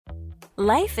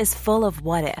Life is full of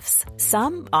what-ifs.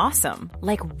 Some awesome,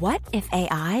 like what if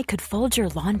AI could fold your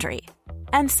laundry?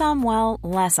 And some, well,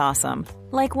 less awesome,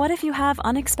 like what if you have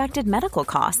unexpected medical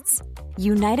costs?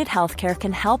 United Healthcare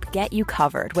can help get you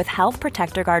covered with Health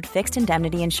Protector Guard fixed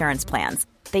indemnity insurance plans.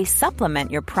 They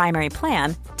supplement your primary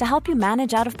plan to help you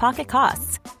manage out-of-pocket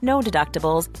costs. No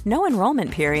deductibles, no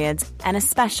enrollment periods, and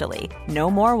especially no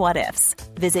more what-ifs.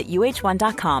 Visit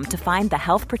uh1.com to find the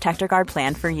Health Protector Guard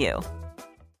plan for you.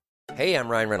 Hey, I'm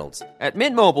Ryan Reynolds. At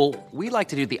Mint Mobile, we like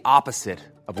to do the opposite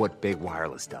of what Big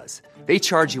Wireless does. They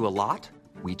charge you a lot,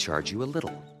 we charge you a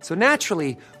little. So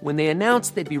naturally, when they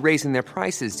announced they'd be raising their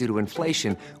prices due to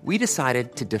inflation, we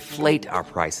decided to deflate our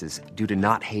prices due to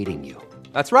not hating you.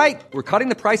 That's right. We're cutting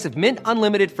the price of Mint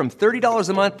Unlimited from $30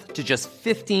 a month to just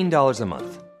 $15 a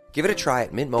month. Give it a try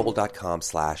at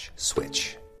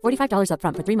mintmobile.com/switch. $45 up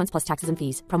front for 3 months plus taxes and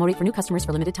fees. Promo rate for new customers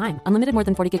for limited time. Unlimited more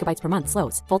than 40 gigabytes per month.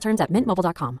 Slows full terms at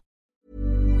mintmobile.com.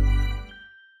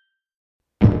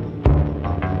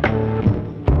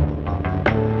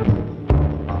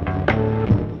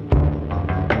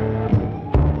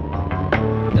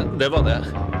 Det var det.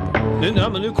 Ja,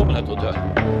 men nu kommer det til å dø.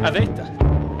 Jeg vet det.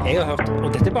 Jeg har hørt,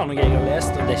 og dette bare noe jeg har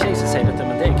lest, og det ikke jeg som sier dette,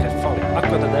 men det kreftfarlig.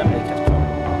 Akkurat det der er kreftfarlig.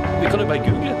 Vi kan jo bare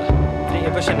google det. Fordi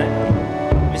jeg bare kjenner,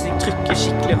 hvis jeg trykker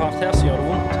skikkelig hardt her, så gjør det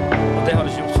vondt. Og det har det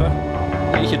ikke gjort før.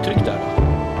 Det er ikke trykk der da.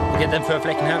 Ok, den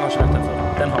føflekken her har ikke vært der før.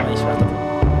 Den har jeg ikke vært der før.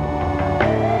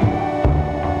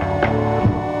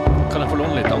 Kan jeg få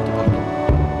låne litt antibac?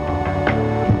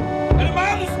 Er det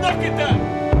meg du snakket til?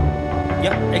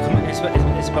 Ja, jeg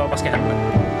skal bare vaske hendene.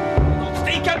 Nå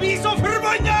stikker jeg bli så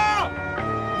forbanna!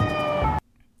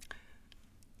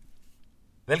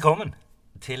 Velkommen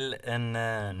til en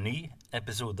ny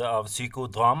episode av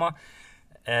Psykodrama.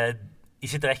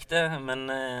 Ikke direkte, men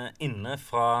inne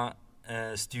fra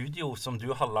studio som du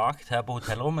har lagt her på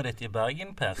hotellrommet ditt i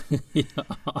Bergen, Per. Ja,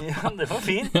 det var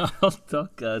fint. Ja,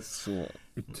 takk. Jeg er så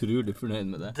utrolig fornøyd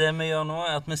med det. Det vi gjør nå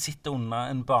er at vi sitter under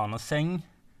en barneseng,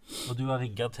 og du har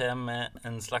rigget til med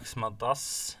en slags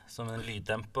madrass som en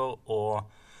lyddemper og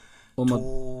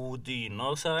 2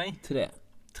 dyner, ser jeg.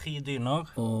 3 dyner.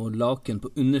 Og laken på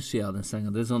undersiden av den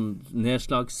senga. Det er sånn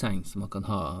nedslagsseng som man kan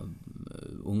ha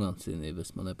ungene sine i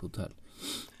hvis man er på hotell.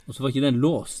 Og så var ikke den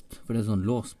låst, for det er sånn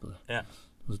lås på det. Ja.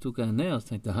 Og så tok jeg ned og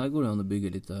tenkte, her går det an å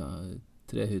bygge litt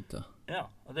trehytter. Ja,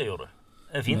 og det gjorde du.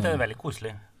 Det er fint, det er veldig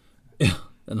koselig. Ja,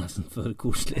 det er nesten for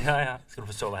koselig. Ja. Skal du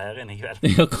få sove her inne i kveld?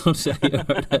 Ja, kanskje jeg gjør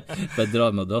det. For jeg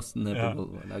drar madrassen ned på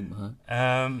gulvet og legger meg her.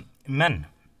 Men,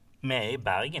 vi er i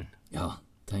Bergen. Ja,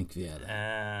 tenk vi er det.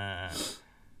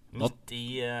 Midt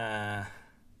i...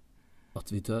 At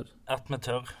vi tør. At vi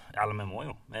tør. Eller vi må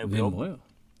jo. Vi er jo på jobb. Må jo.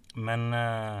 Men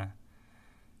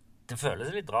det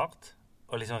føles litt rart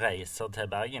å liksom reise til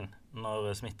Bergen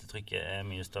når smittetrykket er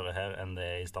mye større her enn det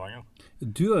er i Stavanger.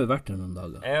 Du har jo vært her noen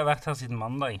dager. Jeg har vært her siden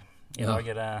mandag. I dag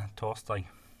er det torsdag.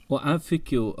 Og jeg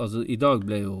fikk jo, altså i dag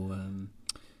ble jo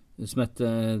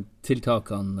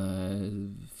smittetiltakene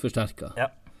forsterket.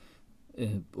 Ja.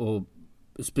 Og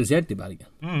spesielt i Bergen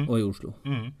og i Oslo.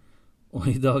 Og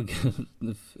i dag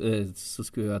så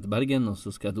skulle jeg til Bergen, og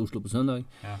så skal jeg til Oslo på søndag.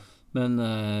 Ja. Men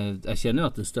jeg kjenner jo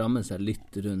at det strammer seg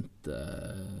litt rundt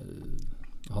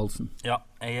halsen. Ja,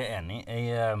 jeg er enig.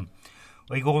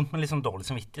 Og jeg går rundt med litt sånn dårlig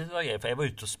samvittighet i dag, for jeg var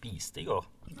ute og spiste i går.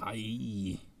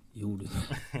 Nei, gjorde du det?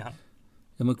 Ja.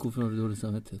 Ja, men hvorfor har du dårlig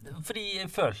samvittighet? Fordi jeg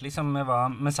følte liksom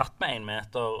vi satt med 1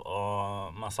 meter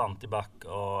og masse antibac,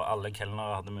 og alle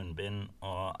kelnere hadde munnbind,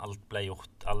 og alt ble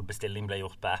gjort, all bestilling ble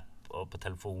gjort på app og på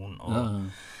telefon, og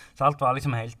så alt var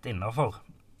liksom helt innenfor.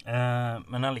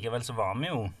 Men allikevel så var vi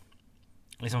jo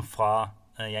liksom fra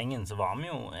gjengen så var vi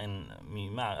jo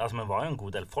mye mer, altså vi var jo en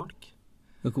god del folk.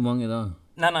 Ja, hvor mange da?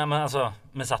 Nei, men altså,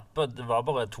 vi satt på, det var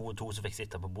bare 2 og 2 som fikk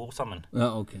sitte på bord sammen. Ja,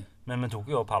 ok. Men vi tok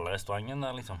jo opp alle restauranten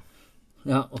der liksom.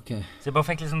 Ja, ok. Så jeg bare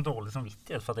fikk litt sånn dårlig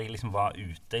samvittighet for at jeg liksom var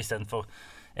ute i stedet for,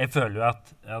 jeg føler jo at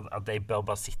jeg bør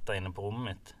bare sitte inne på rommet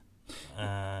mitt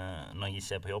når jeg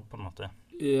ikke er på jobb på en måte.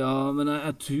 Ja, men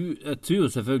jeg tror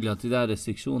jo selvfølgelig at de der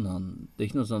restriksjonene, det er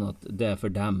ikke noe sånn at det er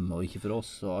for dem og ikke for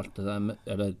oss og alt det der,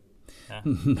 eller,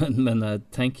 men jeg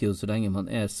tenker jo så lenge man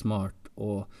er smart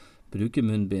og bruker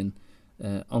munnbind,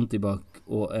 antibac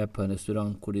og er på en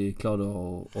restaurant hvor de klarer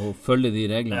å følge de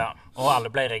reglene. Ja, og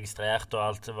alle ble registrert og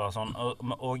alt var sånn,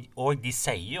 og de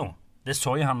sier jo, det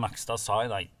så jo han Nakstad sa i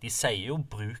dag, de sier jo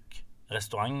bruk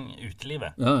restaurant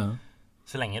utelivet. Ja.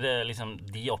 Så lenge det liksom,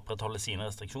 de opprettholder sine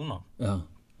restriksjoner. Ja.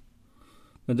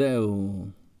 Men det er jo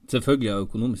selvfølgelig av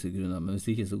økonomiske grunner, men hvis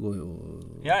ikke så går jo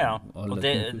Ja. Og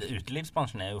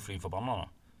utelivsbransjen er jo fly forbannet da.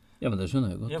 Ja, men det skjønner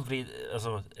jeg godt. Ja, fordi,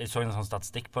 altså, jeg så en sånn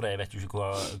statistikk på det, jeg vet jo ikke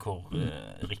hvor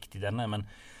riktig den er, men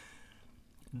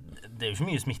Det er jo ikke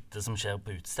mye smitte som skjer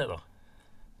på utesteder.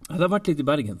 Ja, det har vært litt i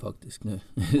Bergen faktisk nå.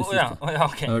 Ja,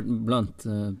 ok. Jeg har vært blant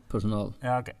personal.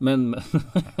 Ja, ok. Men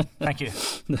Thank you.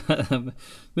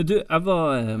 Men du, jeg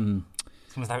var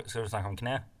Skal du snakke om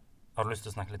kne? Har du lyst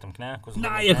til å snakke litt om kne?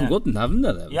 Nei, jeg kan godt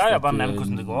nevne det. Ja, bare nevne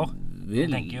hvordan det går. Jeg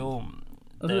tenker jo,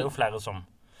 det er jo flere som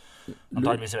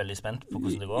antageligvis er veldig spent på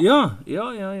hvordan det går. Ja,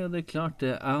 det er klart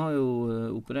det. Jeg har jo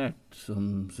operert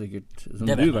som sikkert, som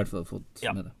du i hvert fall har fått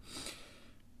med det.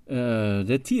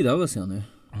 Det er 10 dager siden nå.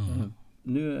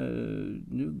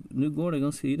 Nå går det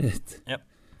ganske greit. Ja.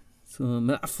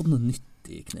 Men jeg har fått noe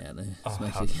nytt i kneet som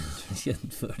jeg ikke har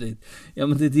kjent før. Ja,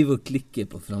 men det driver å klikke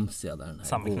på framsiden der.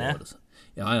 Samme kne?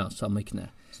 Ja, samme kne.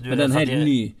 Men det er en helt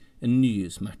ny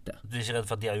smerte. Du er ikke redd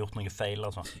for at de har gjort noe feil?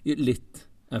 Altså? Litt.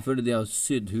 Jeg føler de har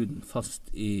sydd huden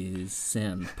fast i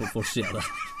scenen på forsiden der.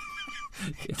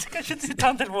 Skal ikke du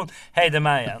ta en telefon? Hei, det er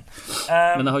meg igjen.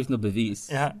 Men jeg har ikke noe bevis.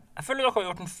 Ja. Jeg føler dere har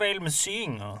gjort en feil med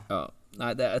sying. Ja.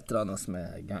 Nei, det er et eller annet som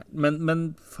er gærent. Men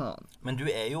faen. Men du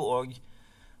er jo også,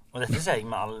 og dette sier jeg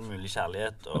med all mulig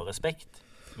kjærlighet og respekt,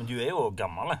 men du er jo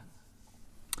gammel.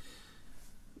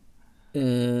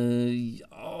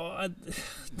 Ja,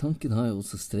 tanken har jo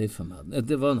også streifet meg.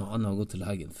 Det var noe annet å gå til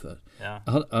legen før. Ja.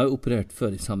 Jeg har operert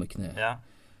før i samme kne. Ja.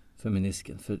 For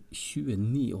menisken for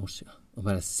 29 år siden. Og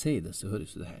bare si det, så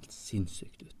høres det helt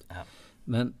sinnssykt ut. Ja.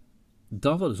 Men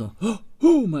da var det sånn,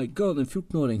 oh my god, en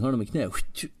 14-åring har det med kne,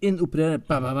 inn, operere,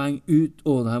 bang, bang, bang, ut,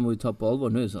 det her må vi ta på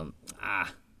alvor. Nå er det sånn,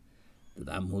 det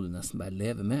der må du nesten bare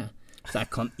leve med. Så jeg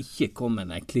kan ikke komme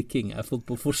med en klikking jeg har fått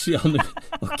på forsiden nå,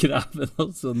 og kreve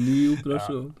en sånn ny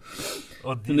operasjon.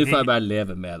 Ja. Nå får jeg bare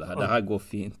leve med det her, det her går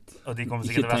fint. Og de kommer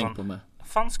sikkert til å være sånn,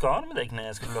 hva faen skal du med deg kne?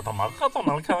 Skal du løpe maraton,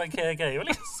 eller hva er greia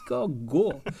liksom? Skal gå,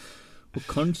 og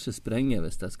kanskje sprenge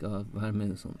hvis jeg skal være med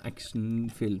i en sånn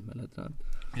actionfilm eller et eller annet.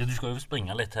 Ja, du skal jo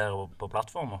springe litt her på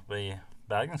plattform oppe i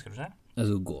Bergen, skal du se? Jeg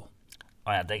skal gå.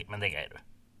 Men det greier du.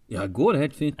 Ja, jeg går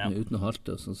helt fint med uten å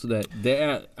halte og sånn. Så det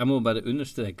er, jeg må bare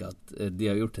understreke at de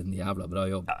har gjort en jævla bra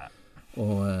jobb. Ja.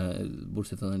 Og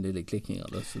bortsett fra den lille klikkingen,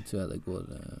 så tror jeg det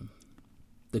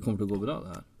kommer til å gå bra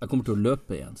det her. Jeg kommer til å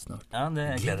løpe igjen snart. Ja, det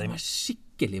gleder jeg meg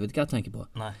skikkelig. Vet du hva jeg tenker på?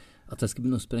 Nei. At jeg skal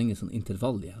begynne å sprenge sånn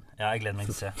intervall igjen. Ja, jeg gleder meg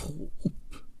til å se. For å få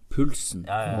opp pulsen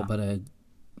og bare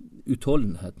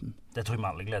utholdenheten. Det tror jeg vi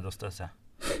alle gleder oss til å se.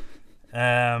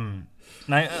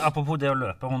 Nei, apropos det å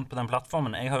løpe rundt på den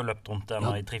plattformen. Jeg har jo løpt rundt der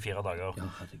nå i 3-4 dager. Ja,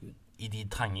 herregud. I de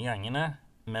trange gangene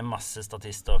med masse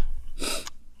statister.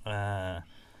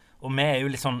 Og vi er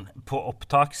jo litt sånn, på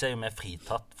opptak så er jo vi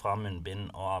fritatt fra munnbind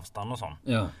og avstand og sånn.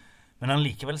 Ja. Men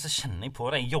allikevel så kjenner jeg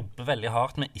på det. Jeg jobber veldig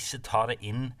hardt med ikke ta det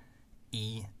inn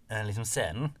i liksom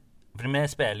scenen. For vi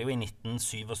spiller jo i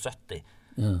 1977.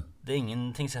 Ja. Det er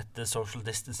ingenting som heter social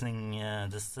distancing.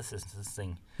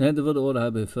 Nei, det var det året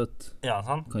jeg ble født. Ja,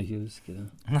 sant? Kan ikke huske det.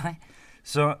 Nei,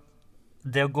 så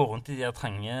det å gå rundt i de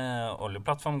trange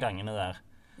oljeplattformgangene der,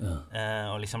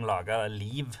 og liksom lage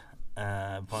liv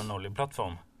på en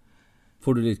oljeplattform.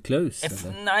 Får du litt klaus?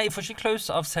 Nei, jeg får ikke klaus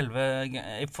av selve.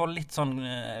 Jeg får litt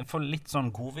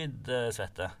sånn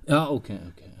covid-svette. Ja, ok.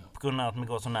 På grunn av at vi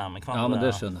går så nærme hverandre. Ja, men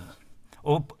det skjønner jeg.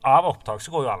 Og av opptak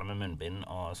så går jo alle med munnbind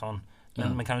og sånn.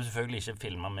 Men vi kan jo selvfølgelig ikke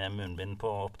filme med munnbind på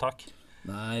opptak.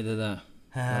 Nei, det er det.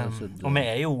 Og vi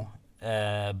er jo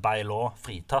by law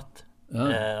fritatt. Ja.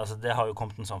 Altså det har jo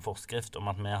kommet en sånn forskrift om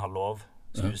at vi har lov,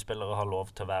 skuespillere har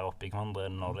lov til å være oppe i hverandre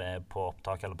når det er på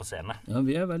opptak eller på scene. Ja,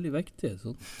 vi er veldig vektige,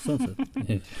 sånn sett.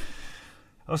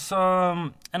 Og så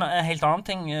en helt annen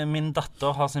ting. Min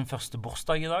datter har sin første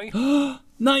bursdag i dag.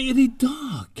 Nei, er det i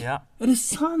dag? Ja. Er det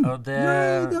sant? Nei,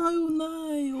 det har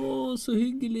jo så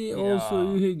hyggelig og så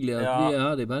uhyggelig at vi er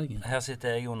her i Bergen. Her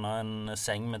sitter jeg under en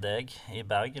seng med deg i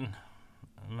Bergen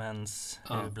mens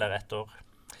hun blir 1 år.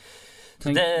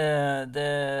 Tenk,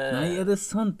 Nei, er det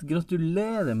sant?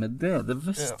 Gratulerer med det. Det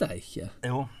visste jeg ikke.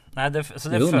 Jo. Nei, jeg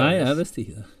visste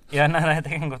ikke det. Ja, nei,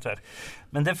 det kan godt være.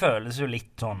 Men det føles jo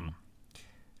litt sånn.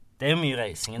 Det er jo mye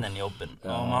reising i denne jobben,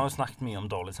 og vi har jo snakket mye om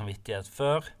dårlig samvittighet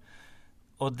før,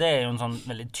 og det er jo en sånn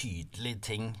veldig tydelig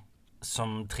ting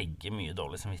som trigger mye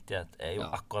dårlig samvittighet, er jo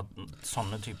akkurat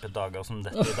sånne type dager som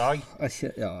dette i dag.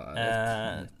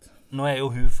 Nå er jo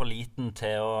hun for liten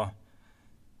til å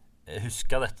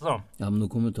huske dette da. Ja, men nå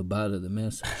kommer hun til å bære det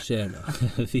med seg, skjer det.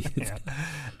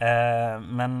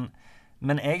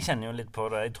 Men jeg kjenner jo litt på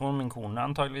det. Jeg tror min kone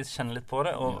antageligvis kjenner litt på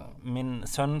det, og min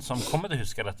sønn som kommer til å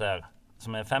huske dette her,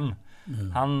 som er 5,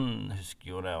 han husker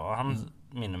jo det, og han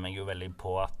minner meg jo veldig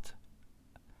på at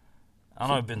han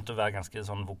har jo begynt å være ganske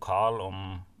sånn vokal om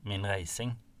min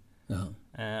reising. Ja.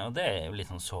 Og det er jo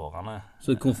litt sånn sårende.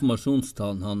 Så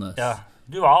konfirmasjonstalen hans? Ja,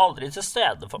 du var aldri til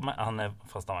stede for meg. Han er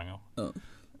fra Stavanger. Ja.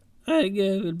 Jeg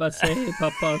vil bare si,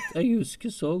 pappa, at jeg husker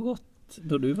så godt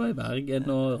når du var i Bergen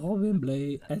og Robin ble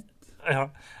ett. Ja,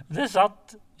 det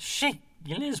satt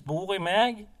skikkelig spor i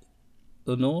meg.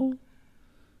 Og nå?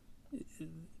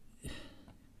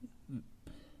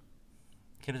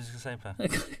 Hva er det du skal si, Per?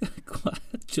 Hva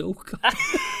er joker?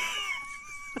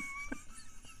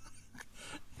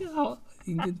 Jeg har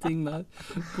ingenting mer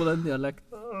på den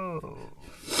dialekten.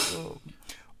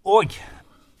 Og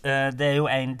det er jo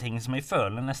en ting som jeg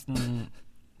føler nesten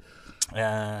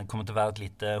kommer til å være et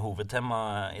lite hovedtema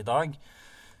i dag.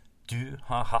 Du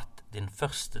har hatt din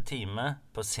første time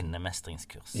på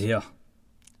sinnemestringskurs. Ja.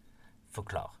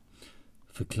 Forklar.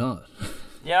 Forklar?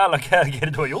 Ja, eller hva er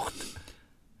det du har gjort?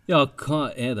 Ja, hva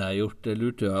er det jeg har gjort? Det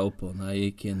lurte jeg opp på når jeg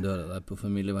gikk inn døra der på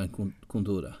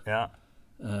familievernkontoret. Ja.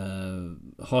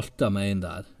 Halta meg inn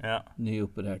der. Ja.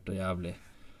 Nyoperert og jævlig.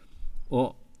 Og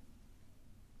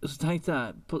så tenkte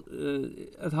jeg på,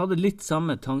 jeg hadde litt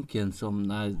samme tanken som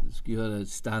når jeg skulle gjøre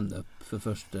stand-up for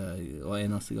første og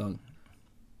eneste gang.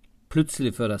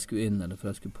 Plutselig før jeg skulle inn, eller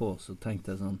før jeg skulle på, så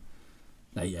tenkte jeg sånn,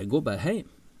 nei, jeg går bare hjem.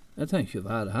 Jeg trenger ikke å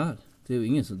være her. Det er jo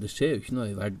ingen som, det skjer jo ikke noe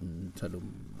i verden selv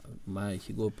om jeg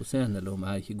ikke går på scenen, eller om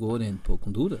jeg ikke går inn på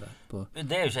kontoret der.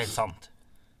 Det er jo ikke helt sant.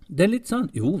 Det er litt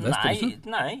sant. Jo, det er sant.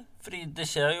 Nei, fordi det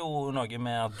skjer jo noe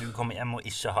med at du kommer hjem og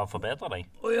ikke har forbedret deg.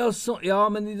 Ja,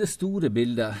 men i det store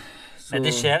bildet så... Men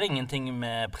det skjer ingenting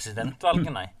med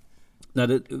presidentvalget, nei. Nei,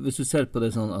 hvis du ser på det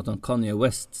sånn at han Kanye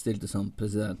West stilte som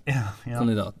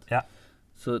presidentkandidat,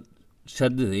 så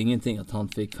skjedde det ingenting at han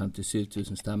fikk 57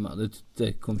 000 stemmer. Det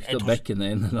kom ikke til å bekke den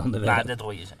ene eller andre. Nei, det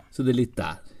tror jeg ikke. Så det er litt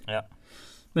der. Ja.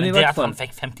 Men det at han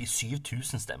fikk 57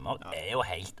 000 stemmer er jo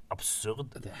helt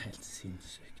absurd. Det er helt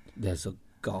sinnssykt. Det er så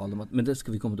gale, men det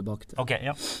skal vi komme tilbake til. Ok,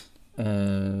 ja.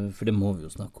 For det må vi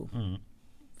jo snakke om.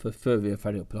 For før vi er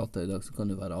ferdige å prate i dag, så kan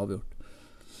det være avgjort.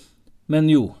 Men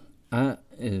jo, jeg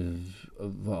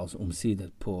var altså omsider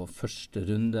på første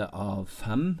runde av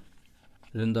 5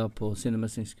 runder på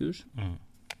sinnemestringskurs.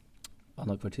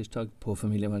 Annenhver tirsdag på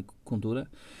familievernkontoret.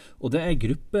 Og det er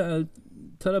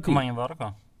gruppeterapi. Hvor mange var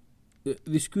dere?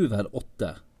 Vi skulle være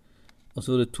 8. Og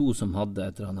så var det 2 som hadde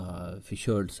et eller annet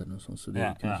forkjølelse eller noe sånt, så de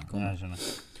kunne ikke komme. Jeg skjønner.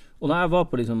 Og når jeg var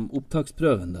på liksom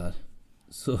opptaksprøven der,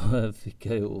 så fikk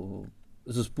jeg jo...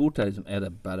 Så spurte jeg liksom, er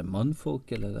det bare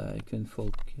mannfolk, eller er det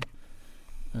kvinnfolk?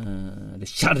 Eller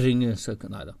kjerringer?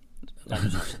 Nei da.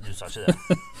 Du sa ikke det.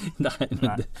 Nei,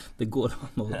 men det går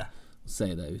an å si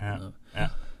det uten å...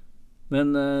 Ja.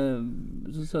 Men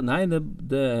så sa jeg, nei,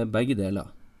 det er begge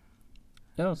deler.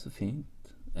 Ja, så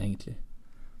fint, egentlig.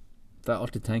 For jeg har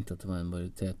alltid tenkt at det var en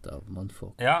majoritet av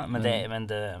mannfolk. Ja, men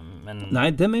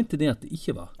Nei, det mente de at det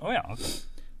ikke var. Ja, ok.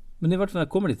 Men i hvert fall når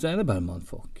jeg kommer dit, så er det bare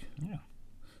mannfolk. Ja.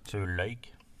 Så du løy?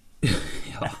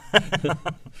 Ja.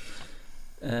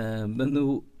 Men nå...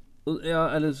 Ja,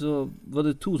 eller så var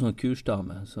det 2 sånne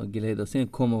kursdamer som geleida oss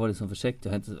inn, kom og var litt sånn forsiktig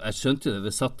og hentet. Jeg skjønte det,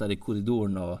 vi satt der i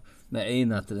korridoren og den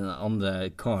ene etter den andre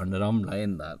karen ramlet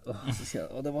inn der.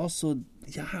 Og det var så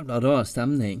jævla rar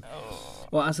stemning.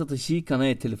 Og jeg satt og kikket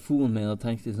ned i telefonen min og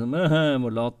tenkte sånn, jeg må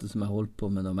late som jeg holdt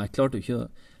på med noe. Men jeg klarte jo ikke å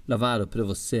la være å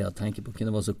prøve å se og tenke på hvem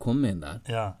det var som kom inn der.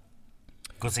 Ja.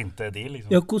 Hvor sinte er de, liksom?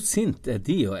 Ja, hvor sint er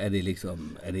de, og er de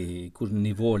liksom, hvordan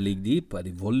nivå ligger de på? Er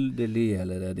de voldelige,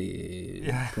 eller er de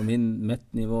på mitt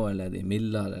nivå, eller er de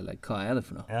mildere, eller hva er det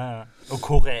for noe? Ja. Og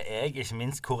hvor er jeg, ikke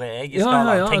minst, hvor er jeg i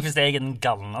skala? Ja. Tenk hvis jeg er den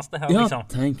galneste her, liksom.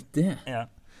 Ja, tenk det. Ja.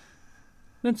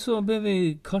 Men så ble vi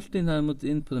kalt inn der, måtte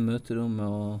inn på det møterommet,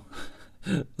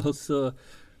 og så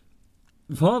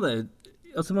var det,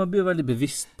 altså man blir veldig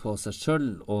bevisst på seg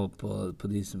selv, og på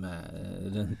de som er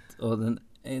rundt, og den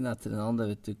ene etter den andre,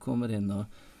 vet du, kommer inn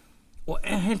og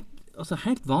er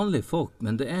helt vanlige folk,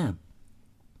 men det ene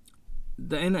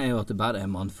er jo at det bare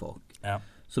er mannfolk,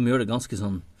 som gjør det ganske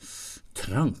sånn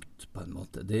trangt på en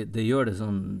måte. Det gjør det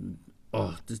sånn,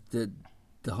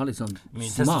 det har liksom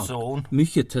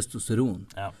mye testosteron.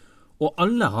 Ja. Og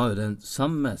alle har jo den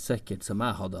samme sikkert som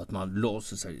jeg hadde, at man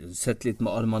låser seg, setter litt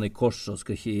med armene i kors og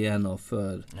skal ikke gi noe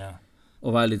før,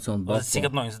 og være litt sånn bakpå. Og det er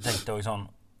sikkert noen som tenkte også sånn,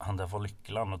 han der for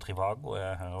Lykkeland og Trivago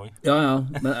er her også. Ja,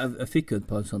 men jeg fikk jo et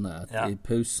par sånne i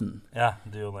pausen. Ja,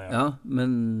 du gjorde det, ja.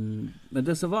 Men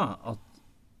det som var at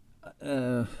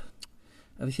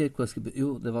jeg vet ikke hva jeg skulle...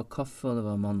 Jo, det var kaffe, det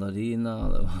var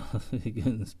mandariner, det var vi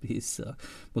kunne spise.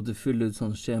 Måtte fylle ut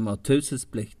sånn skjema av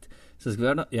taushetsplikt. Så jeg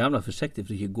skal være jævla forsiktig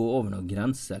for ikke gå over noen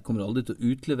grenser. Jeg kommer aldri til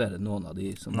å utlevere noen av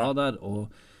de som var der. Og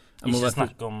jeg må ikke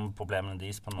snakke om problemene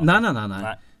deres på noe.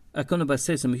 Nei. Jeg kan jo bare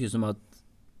si så mye som at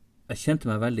jeg kjente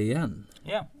meg veldig igjen.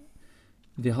 Ja.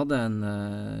 Vi hadde en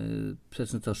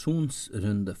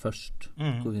presentasjonsrunde først,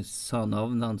 hvor vi sa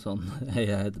navnene sånn, hei,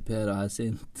 jeg heter Per, og jeg er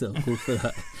sint, og hvorfor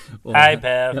jeg... Og, hei,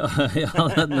 Per! Ja,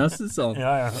 det er nesten sånn.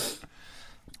 Ja.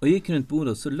 Og gikk rundt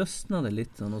bordet, og så løsnet det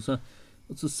litt sånn, og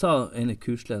så sa ene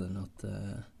kurslederen at...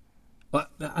 og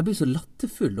jeg blir så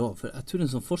latterfull da, for jeg tror det er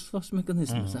en sånn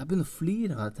forsvarsmekanisme, så jeg begynner å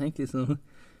flire, og jeg tenker liksom...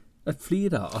 Jeg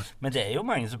flirer av alt. Men det er jo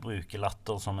mange som bruker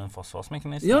latter som en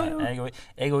forsvarsmekanisme. Ja.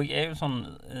 Jeg er jo sånn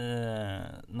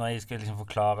når jeg skal liksom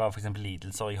forklare for eksempel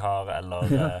lidelser jeg har,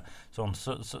 eller sånn,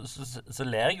 så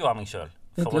ler jeg jo av meg selv.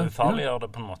 For å ufarliggjøre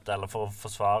det på en måte, eller for å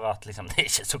forsvare at liksom, det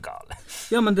er ikke så gale.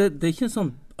 Ja, men det er ikke en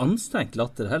sånn anstrengt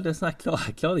latter heller. Det er sånn, jeg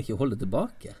klarer ikke å holde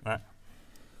tilbake. Nei.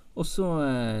 Og så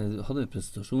hadde vi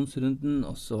presentasjonsrunden,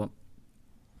 og så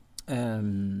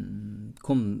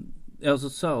kom... Ja,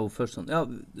 så sa hun først sånn, ja,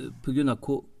 på grunn av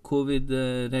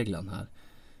covid-reglene her,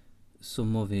 så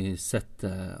må vi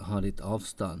ha litt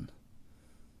avstand.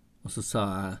 Og så sa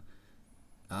jeg,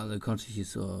 ja, det er kanskje ikke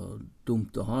så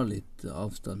dumt å ha litt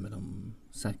avstand mellom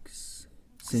 6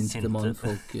 sinte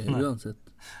mannfolk uansett.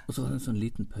 Og så var det en sånn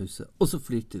liten pause, og så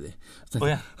flirte de. Så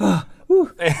tenkte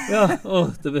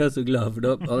da ble jeg så glad, for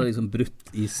da hadde jeg liksom brutt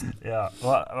isen. Ja,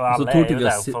 og alle er jo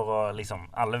der for å liksom,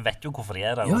 alle vet jo hvorfor de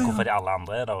er der, og hvorfor de alle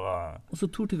andre er der. Og så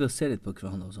torde vi å se litt på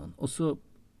hverandre og sånn. Og så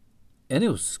er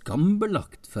det jo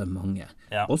skambelagt for mange.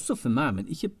 Også for meg, men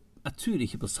ikke, jeg tror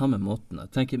ikke på samme måten.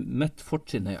 Jeg tenker, mitt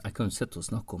fortrinn er, jeg kan jo sitte og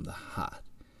snakke om det her.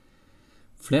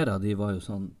 Flere av de var jo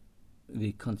sånn, vi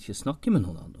kan ikke snakke med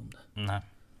noen andre om det. Nei.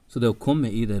 Så det å komme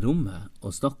i det rommet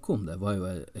og snakke om det var jo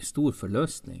en stor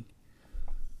forløsning.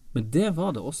 Men det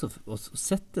var det også å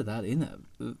sitte der inne.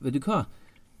 Vet du hva?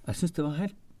 Jeg synes det var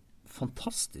helt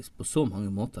fantastisk på så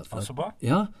mange måter. Så bra?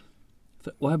 Ja,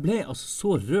 og jeg ble altså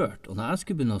så rørt. Og når jeg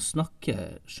skulle begynne å snakke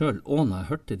selv, og når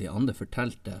jeg hørte de andre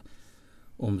fortalte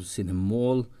om sine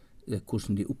mål,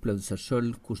 hvordan de opplevde seg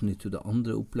selv, hvordan de trodde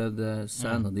andre opplevde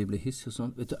seg når de ble hissige og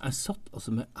sånn. Vet du, jeg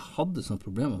hadde sånne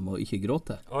problemer med å ikke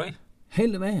gråte. Oi!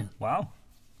 Hele veien. Wow.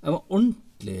 Jeg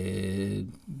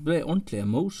ble ordentlig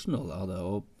emotional av det,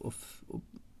 og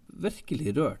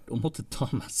virkelig rørt, og måtte ta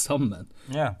meg sammen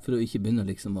for å ikke begynne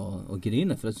liksom å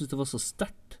grine, for jeg synes det var så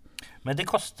sterkt. Men det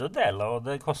koster å dele, og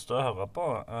det koster å høre på.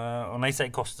 Og når jeg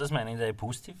sier koster, så mener jeg det er i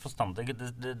positiv forstand.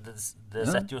 Det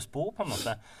setter jo spor på en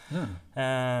måte.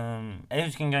 Jeg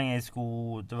husker en gang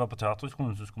det var på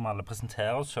teaterskolen, så skulle vi alle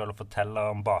presentere oss selv og fortelle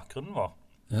om bakgrunnen vår.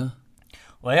 Ja.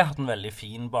 Og jeg har hatt en veldig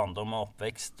fin barndom og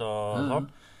oppvekst og sånn.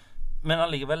 Men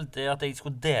allikevel det at jeg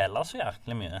skulle dele så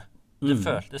jæklig mye, det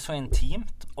føltes så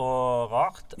intimt og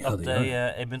rart at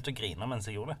jeg begynte å grine mens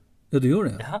jeg gjorde det. Ja, du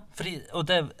gjorde det? Ja,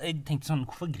 jeg tenkte sånn,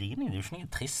 hvorfor griner jeg? Det er jo ikke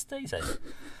noe trist det jeg sier.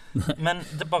 Men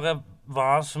det bare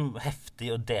var så heftig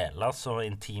å dele så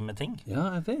intime ting. Ja,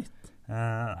 jeg vet.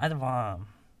 Nei, det var...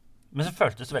 Men så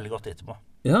føltes det veldig godt etterpå.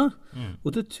 Ja, og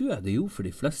det tror jeg det gjorde for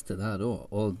de fleste der også,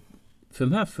 og for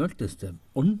meg føltes det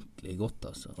ordentlig godt,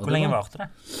 altså. Og hvor lenge varte det?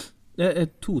 Det er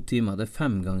 2 timer, det er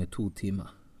 5 ganger 2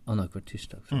 timer, annenhver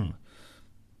tirsdag.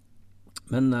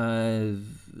 Men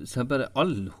så er bare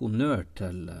all honnør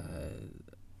til...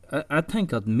 Jeg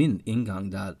tenker at min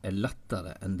inngang der er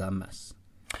lettere enn deres.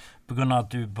 På grunn av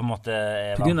at du på en måte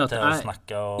er vant til å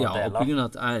snakke og dele? Ja, og på grunn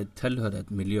av at jeg tilhører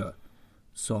et miljø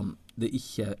som det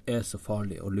ikke er så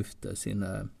farlig å lufte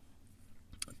sine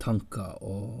tanker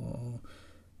og...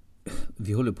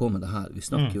 Vi holder på med det her. Vi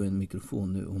snakker jo i en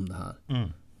mikrofon nå om det her.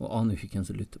 Og aner jo ikke hvem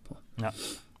som lytter på. Ja.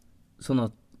 Sånn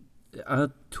at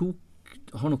jeg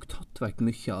har nok tatt vekk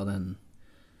mye av den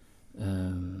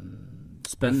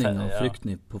spenningen og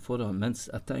frykten på forhånd, mens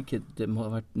jeg tenker det må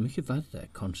ha vært mye verre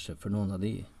kanskje for noen av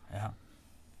de. Ja.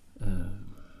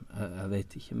 Jeg vet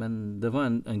ikke, men det var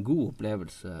en god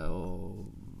opplevelse,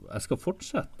 og jeg skal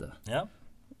fortsette. Ja.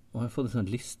 Og jeg har fått en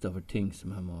sånn liste over ting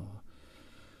som jeg må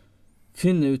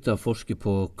finne ut av, forske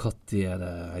på når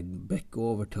jeg bekker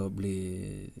over til å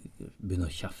begynne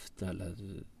å kjefte, eller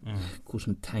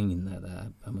hvordan tegn er det.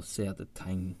 Jeg må se etter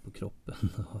tegn på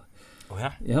kroppen.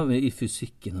 Ja, i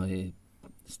fysikken og i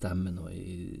stemmen og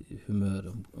i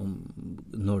humør om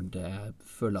når jeg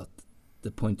føler at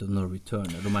the point of no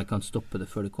return, eller om jeg kan stoppe det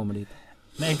før det kommer dit.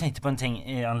 Men jeg tenkte på en ting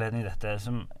i anledning dette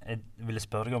som jeg ville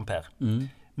spørre deg om, Per.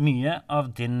 Mye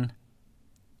av din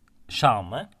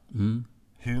charme,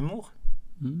 humor,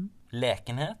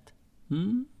 lekenhet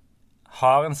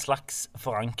har en slags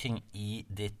forankring i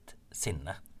ditt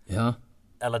sinne. Ja.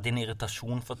 Eller din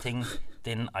irritasjon for ting,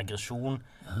 din aggresjon,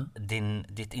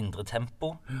 ditt indre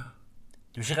tempo.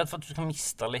 Du er ikke redd for at du skal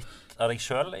miste litt av deg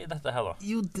selv i dette her da?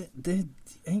 Jo, det er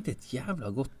egentlig et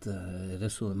jævla godt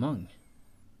resonemang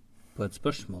på et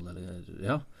spørsmål, eller,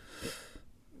 ja.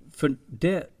 For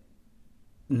det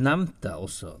nevnte jeg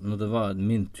også, når det var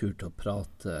min tur til å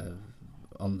prate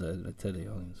andre eller tredje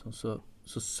gangen,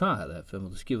 så sa jeg det, for jeg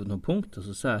måtte skrive noen punkter,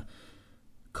 så sa jeg,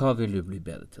 hva vil du bli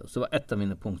bedre til? Så det var et av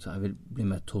mine punkter, jeg vil bli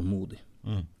mer tålmodig.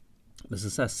 Men så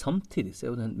sa jeg samtidig, så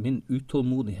jo min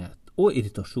utålmodighet og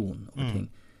irritasjon og ting,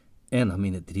 en av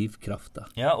mine drivkrafter.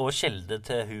 Ja, og kilde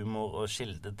til humor, og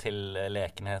kilde til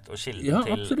lekenhet, og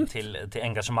kilde til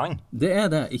engasjement. Det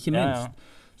det, ikke minst. Ja.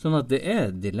 Sånn at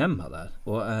det dilemma der.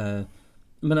 Og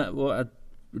jeg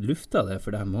lufta det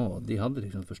for dem også. De hadde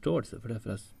liksom forståelse for det.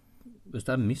 For hvis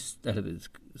jeg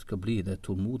skal bli det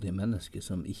tålmodige mennesket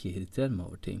som ikke irriterer meg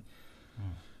over ting,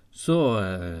 så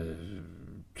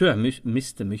tror jeg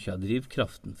mister mye av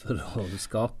drivkraften for å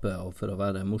skape og for å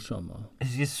være morsom.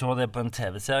 Jeg så det på en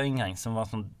TV-serie en gang, som var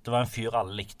sånn, det var en fyr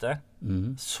alle likte.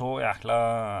 Så jækla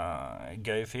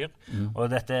gøy fyr.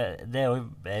 Og dette, det jo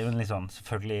en litt sånn,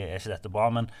 selvfølgelig ikke dette bra,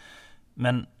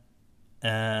 men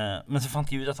så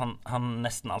fant de ut at han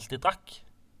nesten alltid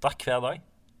drakk hver dag,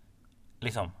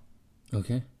 liksom.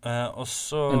 Ok. Og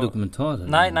så, en dokumentar?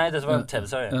 Eller? Nei, dette var en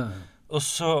TV-serie. Ja. Og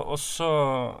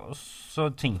så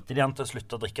tvingte de han til å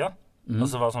slutte å drikke. Og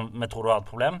så var det sånn, vi tror du har et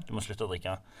problem, du må slutte å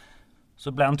drikke.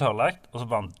 Så ble han tørrlagt, og så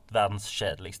var han verdens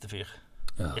kjedeligste fyr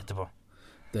etterpå.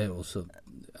 Det jo også,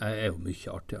 jeg jo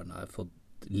mye artigere når jeg har fått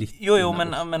litt... Jo,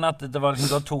 men at det var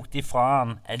liksom, da tok de fra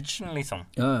han edgen, liksom.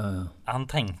 Ja.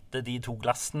 Han trengte de 2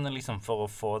 glassene, liksom, for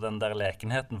å få den der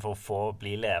lekenheten, for å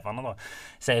bli levende, da.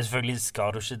 Så selvfølgelig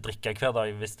skal du ikke drikke hver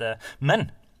dag hvis det... Men,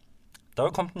 det har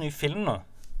jo kommet en ny film nå.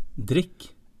 Drikk?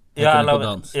 Ja,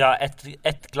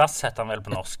 et glass heter han vel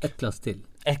på norsk. Et glass til.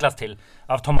 Et glass til.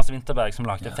 Av Thomas Winterberg, som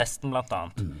lagde Festen, blant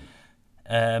annet.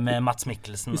 Med Mats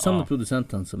Mikkelsen. De samme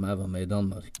produsentene som jeg var med i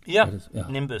Danmark. Ja,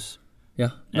 Nimbus.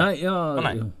 Ja. Nei,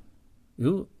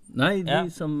 Jo. Nei, de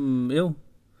som... Jo.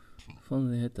 Hva faen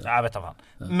det heter? Jeg vet hva.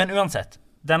 Men uansett,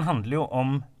 den handler jo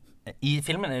om... I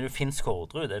filmen det jo Finn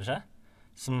Skårdrud, det ikke?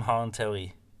 Som har en teori.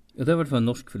 Ja, det i hvert fall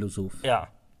en norsk filosof. Ja.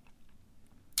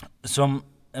 Som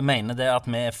mener det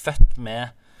at vi født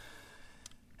med...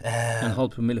 en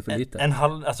halv promille for lite.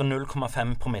 Altså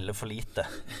 0,5 promille for lite.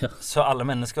 Ja. Så alle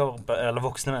mennesker, eller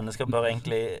voksne mennesker, bør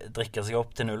egentlig drikke seg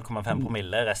opp til 0,5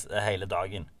 promille hele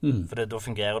dagen. For da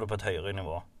fungerer du på et høyere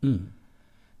nivå.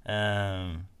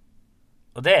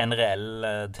 Og det en reell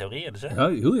teori, det ikke? Ja,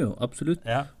 jo, absolutt.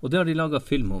 Ja. Og det har de laget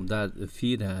film om, der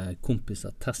 4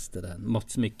 kompiser tester den.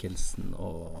 Mats Mikkelsen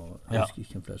og... Jeg husker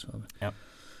ikke en flere sammen. Ja.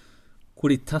 Hvor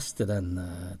de tester den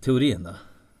teorien da.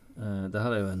 Det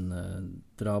her jo en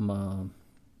drama,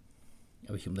 jeg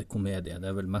vet ikke om det komedie,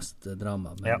 det vel mest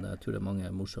drama, men jeg tror det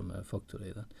mange morsomme faktorer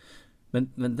i den.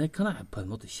 Men det kan jeg på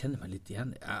en måte kjenne meg litt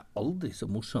igjen. Jeg aldri så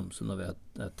morsom som når vi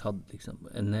har tatt liksom,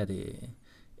 ned i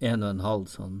 1,5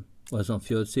 sånn, og en sånn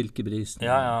fjørsilkebrisen.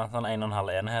 Ja, sånn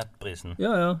 1,5 enhet-brisen.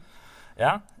 Ja.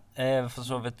 Ja, for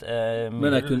så vidt...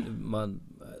 Men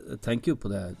jeg tenker jo på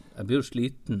det. Jeg blir jo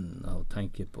sliten av å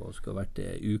tenke på å skal ha vært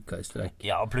det uka i strekk.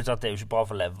 Ja, og plutselig at det jo ikke bra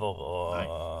for lever og... Nei,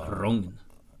 rogn.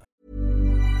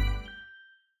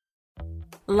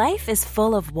 Life is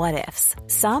full of what-ifs.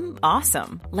 Some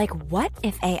awesome, like what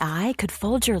if AI could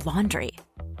fold your laundry?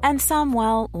 And some,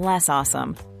 well, less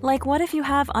awesome, like what if you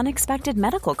have unexpected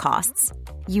medical costs?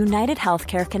 United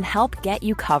Healthcare can help get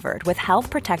you covered with Health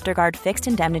Protector Guard fixed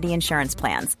indemnity insurance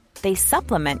plans. They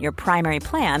supplement your primary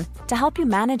plan to help you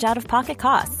manage out-of-pocket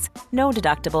costs. No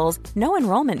deductibles, no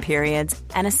enrollment periods,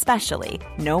 and especially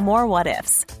no more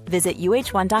what-ifs. Visit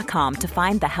uh1.com to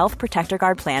find the Health Protector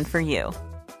Guard plan for you.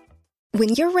 When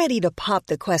you're ready to pop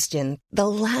the question, the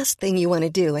last thing you want to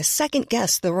do is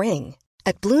second-guess the ring.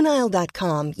 At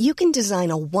BlueNile.com, you can design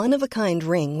a one-of-a-kind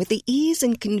ring with the ease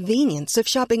and convenience of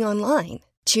shopping online.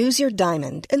 Choose your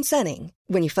diamond and setting.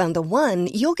 When you find the one,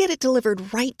 you'll get it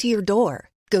delivered right to your door.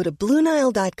 Go to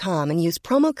BlueNile.com and use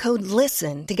promo code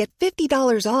LISTEN to get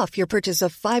 $50 off your purchase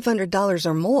of $500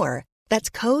 or more. That's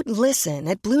code LISTEN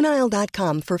at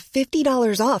BlueNile.com for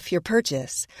 $50 off your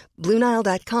purchase.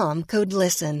 BlueNile.com, code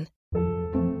LISTEN.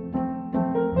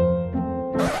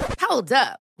 Hold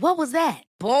up. What was that?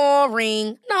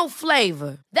 Boring. No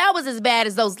flavor. That was as bad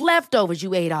as those leftovers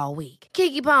you ate all week.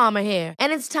 Keke Palmer here,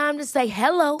 and it's time to say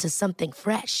hello to something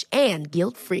fresh and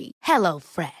guilt-free. Hello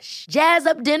Fresh. Jazz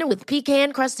up dinner with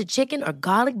pecan-crusted chicken or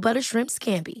garlic butter shrimp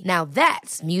scampi. Now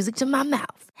that's music to my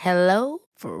mouth. Hello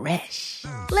Fresh.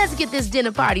 Let's get this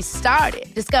dinner party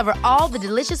started. Discover all the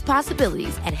delicious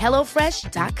possibilities at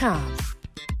hellofresh.com.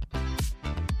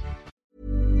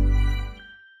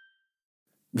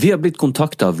 Vi har blitt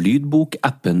kontaktet av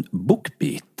lydbokappen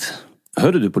BookBeat.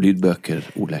 Hører du på lydbøker,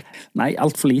 Olek? Nei,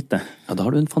 alt for lite. Ja, da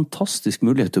har du en fantastisk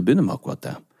mulighet til å begynne med akkurat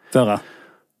det. Føre?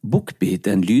 BookBeat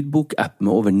er en lydbok-app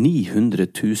med over 900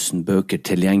 000 bøker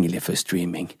tilgjengelig for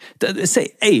streaming. Si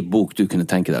en bok du kunne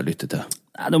tenke deg å lytte til.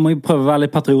 Ja, da må jeg prøve å være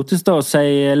litt patriotisk da, og si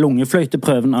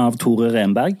Lungefløyteprøven av Tore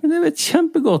Renberg. Det er et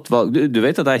kjempegodt valg. Du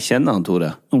vet at jeg kjenner han,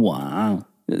 Tore. Wow.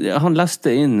 Han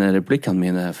leste inn replikkene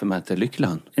mine for meg til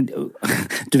Lykkeland.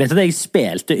 Du vet at jeg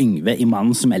spilte Yngve i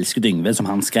Mannen som elsket Yngve, som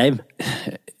han skrev?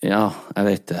 Ja, jeg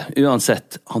vet det.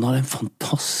 Uansett, han har en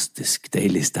fantastisk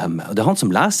deilig stemme. Og det er han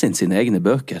som leser inn sine egne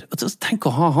bøker. Tenk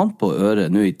å ha han på øret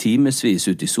nå i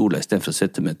timesvis ute i sola, i stedet for å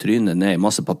sitte med trynet ned i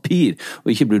masse papir,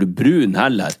 og ikke blir du brun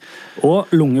heller. Og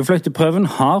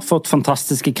Lungefløyteprøven har fått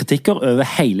fantastiske kritikker over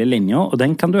hele linja, og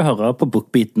den kan du høre på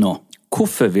BookBeat nå.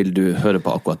 Hvorfor vil du høre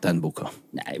på akkurat den boka?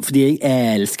 Nei, fordi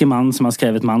jeg elsker mannen som har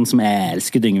skrevet Mannen som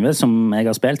elsker Yngve, som jeg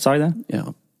har spilt, sa jeg det?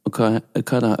 Ja, og hva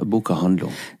er det boka handler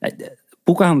om? Nei,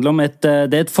 boka handler om det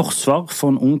er et forsvar for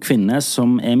en ung kvinne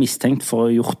som er mistenkt for å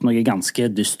ha gjort noe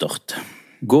ganske dystert.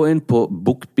 Gå inn på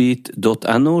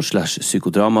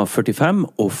bookbeat.no/psykodrama45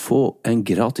 og få en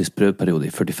gratis prøveperiode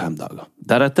i 45 dager.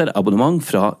 Deretter abonnement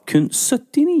fra kun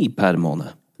 79 per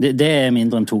måned. Det er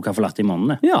mindre enn 2 caffè latte i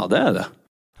måneden. Ja, det er det.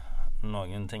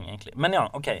 Noen ting egentlig. Men ja,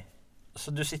 ok.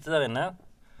 Så du sitter der inne.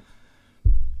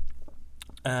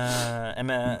 Er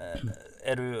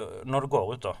du når du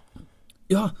går ut da?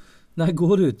 Ja, når jeg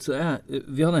går ut så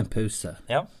vi hadde en pause.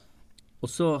 Ja. Og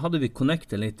så hadde vi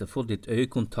connectet litt og fått litt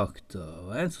øyekontakt,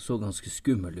 og en som så ganske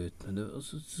skummel ut, men det var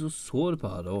så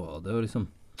sårbar også, og det var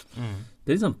liksom det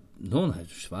er liksom noen her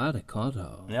svære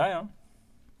karer. Ja.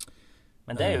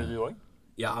 Men det er jo du også.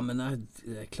 Ja, men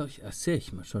jeg klarer ikke, jeg ser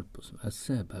ikke meg selv på som, jeg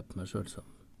ser bare på meg selv som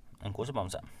en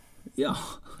kosebamse. Ja.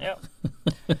 Da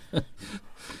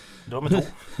er vi 2.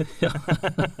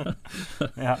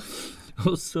 Ja.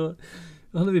 Og så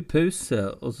hadde vi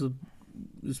pause, og så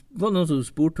var det noen som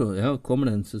spurte, ja, kommer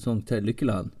det en sesong til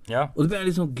Lykkeland? Ja. Og det ble jeg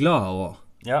litt sånn glad også,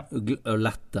 og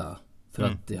letta, for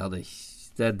at jeg hadde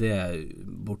det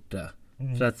borte.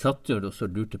 For jeg satt jo og så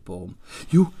lurte på om,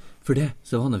 jo, for det,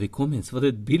 så var når vi kom inn, så var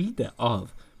det et bilde av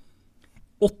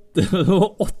 8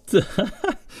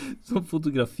 sånn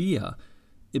fotografier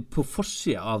på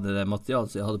forsiden av det der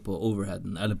materialet som jeg hadde på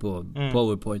overheaden, eller på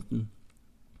PowerPointen.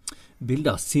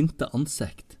 Bilder av sinte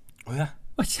ansikt. Og jeg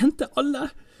kjente alle.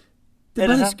 Det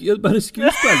er bare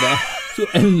skuespill da. Så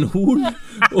Ellen Horn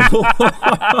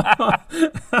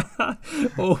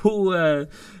og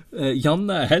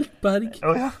Janne Heltberg.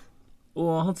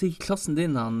 Og han sier i klassen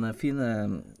din, han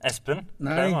fine Espen?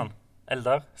 Nei.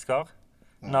 Eldar Skar?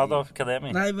 Nadar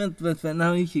Akademi? Nei, vent, nei,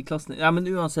 han gikk i klassen. Ja, men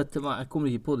uansett, jeg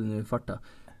kommer ikke på det nå i farta.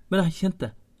 Men jeg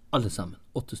kjente alle sammen,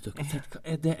 8 stykker. Jeg tenkte,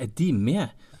 er de med?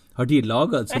 Har de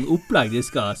laget et sånn opplegg? De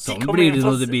skal, sånn blir det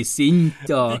når det blir sint.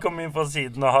 De kommer inn fra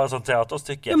siden og har et sånt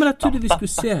teaterstykke. Ja, men jeg trodde vi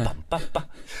skulle se.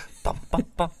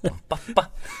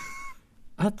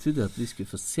 Jeg trodde at vi skulle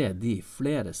få se de i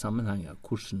flere sammenhenger,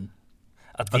 hvordan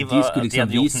At de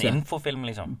hadde gjort en infofilm,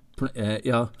 liksom?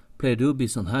 Ja, pleier du å bli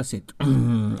sånn her sint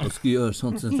og skulle gjøre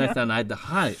sånt, så tenkte jeg, nei, det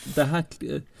her det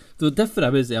var derfor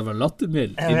jeg ble så jævla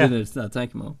lattermild i begynnelsen, jeg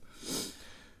tenker meg om.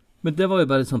 Men det var jo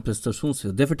bare sånn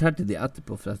prestasjonsfilm. Det fortalte de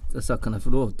etterpå, for jeg sa, kan jeg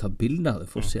få lov å ta bilder av det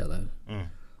forsiden der?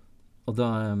 Og da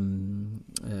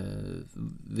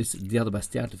hvis de hadde bare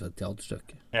stjert det fra et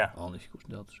teaterstykke. Jeg aner ikke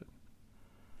hvordan teaterstykke.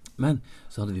 Men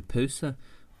så hadde vi pause,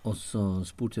 og så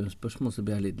spurte jeg om spørsmål, så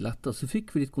ble jeg litt lettet. Så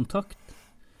fikk vi litt kontakt.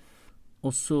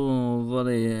 Og så var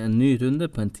det en ny runde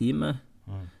på en time,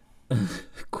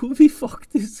 hvor vi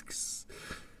faktisk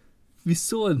vi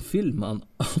så en film av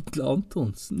Atle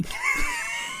Antonsen.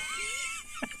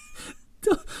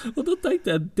 Og da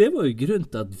tenkte jeg, det var jo grunnen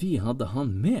til at vi hadde han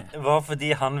med. Det var fordi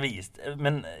han viste,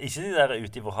 men ikke de der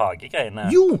ute i vår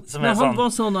hage-greiene. Jo, men han var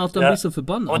sånn at han ble så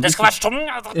forbannet. Og det skal være sånn,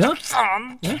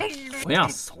 ja,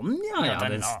 sånn, ja,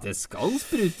 det skal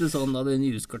sprute sånn av den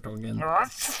juskartongen.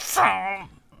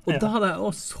 Og da hadde jeg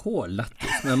også så lett,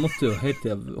 men jeg måtte jo helt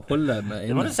holde meg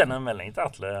inne. Det må du sende en melding til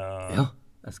Atle. Ja,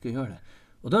 jeg skal gjøre det.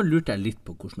 Og da lurte jeg litt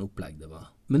på hvordan opplegg det var.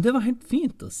 Men det var helt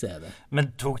fint å se det. Men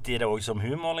tok de det også som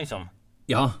humor, liksom?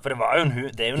 Ja. For det var jo en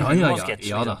humorsketsj.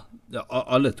 Ja da. Ja,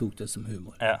 alle tok det som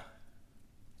humor. Ja.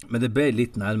 Men det ble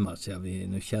litt nærmere siden vi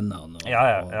nå kjenner han og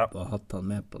hatt han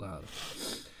med på det her.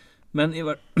 Men i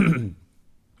hvert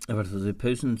fall i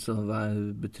pausen så var jeg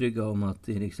betrygget om at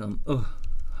de liksom,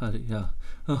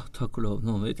 takk og lov,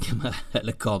 noen vet ikke meg,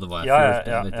 eller hva det var jeg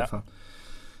følte, jeg vet ikke faen.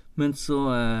 Men så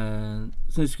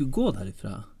jeg skulle gå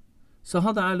derifra, så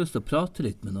hadde jeg lyst til å prate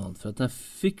litt med noen, for at jeg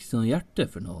fikk sånn hjerte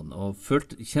for noen, og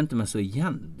kjente meg så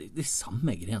igjen, de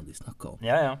samme greiene de snakket om,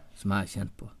 som jeg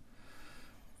kjente på.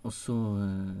 Og så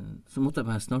måtte jeg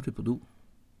bare snart ut på do.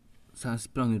 Så jeg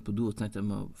sprang ut på do og tenkte jeg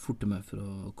må forte meg for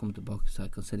å komme tilbake, så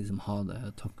jeg kan si liksom ha det,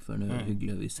 takk for nå,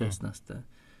 hyggelig, vi ses neste.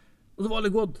 Og så var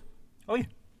alle gått. Oi,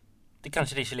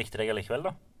 kanskje de ikke likte deg allikevel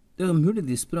da? Det var mulig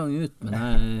de sprang ut, men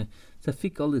så jeg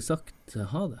fikk aldri sagt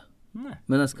ha det. Nei.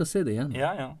 Men jeg skal se det igjen.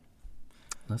 Ja.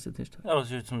 Neste tirsdag. Det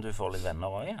høres ut som du får litt venner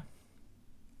også, ja.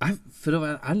 For å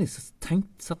være ærlig, så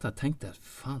satt jeg og tenkte,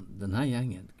 faen, denne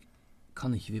gjengen,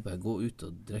 kan ikke vi bare gå ut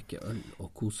og drikke øl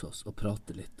og kose oss og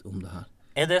prate litt om det her?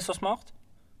 Er det så smart?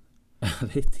 Jeg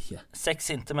vet ikke. 6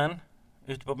 sinte menn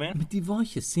ute på byen? Men de var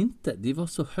ikke sinte. De var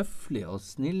så høflige og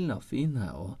snille og fine.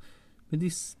 Men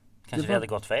kanskje de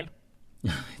hadde gått feil?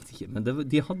 Jeg vet ikke, men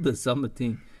de hadde samme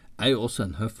ting. Jeg er jo også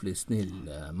en høflig, snill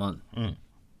mann.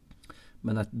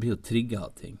 Men jeg blir jo trigget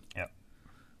av ting. Ja.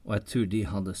 Og jeg tror de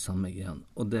hadde samme greien.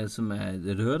 Og det som er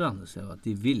rørende er at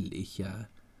de vil ikke...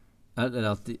 Eller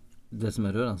at det som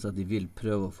er rørende er at de vil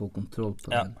prøve å få kontroll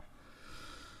på den.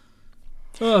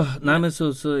 Nei, men så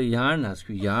gjerne, jeg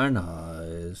skulle gjerne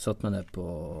satt meg ned på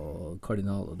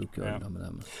Kardinal og dukke øl med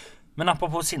dem. Men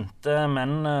apropos sinte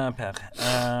menn, Per,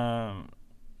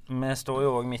 vi står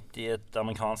jo også midt i et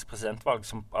amerikansk presidentvalg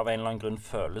som av en eller annen grunn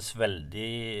føles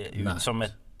veldig ut som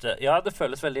et... Ja, det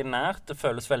føles veldig nært, det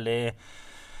føles veldig...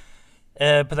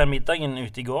 På den middagen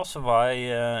ute i går så var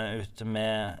jeg ute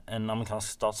med en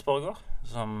amerikansk statsborger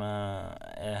som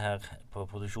er her på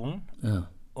produksjonen. Ja.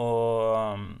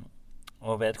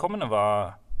 Og vedkommende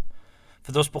var...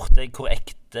 For da spurte jeg hvor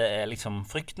ekte er liksom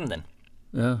frykten din.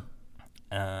 Ja.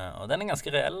 Og den er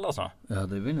ganske reell, altså. Ja,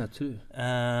 det vil jeg tro.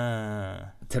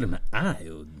 Til og med jeg er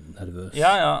jo nervøs.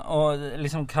 Ja, og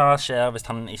liksom hva skjer hvis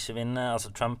han ikke vinner?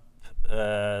 Altså Trump,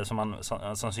 som han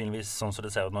sannsynligvis, sånn som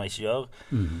det ser ut nå, ikke gjør.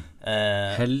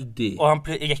 Heldig. Og han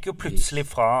gikk jo plutselig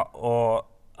fra å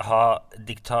ha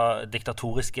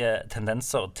diktatoriske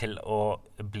tendenser til å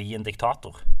bli en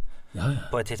diktator.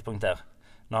 På et tidspunkt der.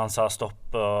 Når han sa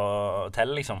stopp og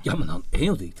tell, liksom. Ja, men han er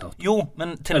jo diktator. Jo,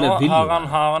 men til nå har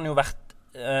han jo vært...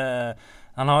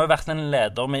 han har jo vært en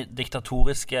leder med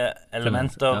diktatoriske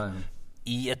elementer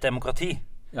i et demokrati.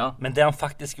 Ja. Men det han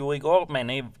faktisk gjorde i går,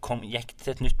 mener jeg gikk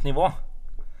til et nytt nivå.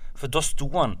 For da sto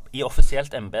han i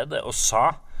offisielt embede og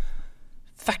sa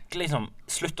fuck, liksom,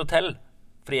 slutt å telle,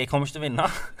 fordi jeg kommer ikke til å vinne.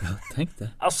 Ja, tenk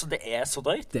det. Altså, det er så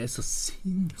drøyt. Det er så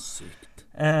sinnssykt.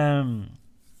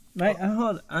 Nei, jeg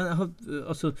har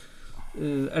altså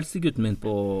eldstegutten min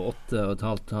på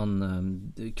 8,5, han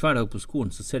hver dag på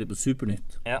skolen så ser de på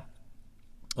Supernytt. Ja.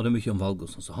 Og det er mye om valg og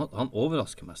sånn, så han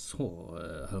overrasker meg så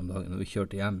her om dagen. Når vi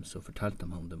kjørte hjem, så fortalte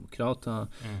han meg om demokrater,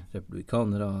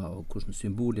 republikanere, og hvordan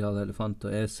symbol de hadde, elefant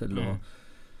og esel,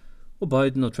 og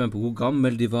Biden og Trump, og hvor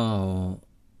gammel de var,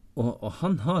 og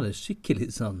han har et skikkelig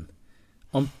sånn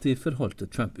antiforhold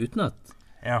til Trump, uten at,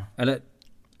 eller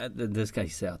det skal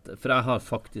jeg ikke si at, for jeg har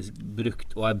faktisk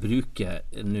brukt, og jeg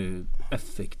bruker nå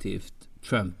effektivt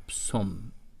Trump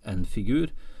som en figur,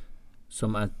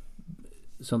 som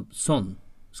sånn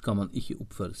skal man ikke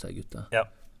oppføre seg, gutta. Ja.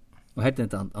 Og helt til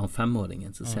han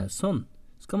 5-åringen så sier jeg, sånn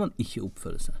skal man ikke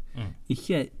oppføre seg.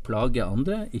 Ikke plage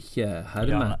andre, ikke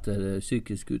herme etter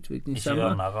psykisk utvikling. Ikke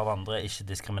gjøre nær av andre, ikke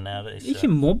diskriminere. Ikke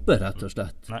mobbe, rett og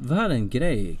slett. Vær en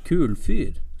grei, kul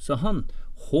fyr. Så han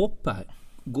håper jeg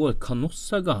går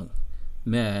kanossagang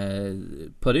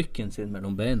med parykken sin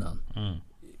mellom beina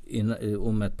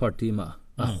om et par timer.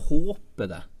 Jeg håper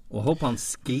det. Og jeg håper han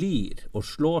sklir og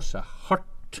slår seg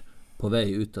hardt på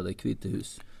vei ut av det hvite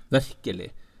hus.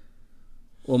 Virkelig.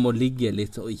 Og må ligge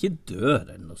litt, og ikke dør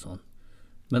eller noe sånt.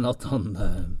 Men at han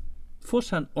får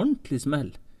seg en ordentlig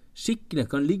smell. Skikkelig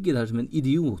kan ligge der som en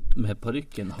idiot med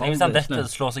parykken. Hvis han dette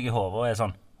slår seg i hodet og er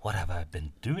sånn, what have I been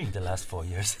doing the last 4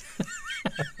 years?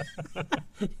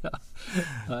 Ja.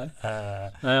 Nei,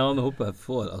 han håper jeg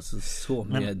får altså så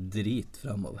mye drit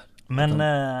fremover. Men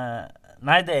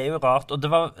nei, det er jo rart. Og det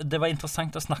var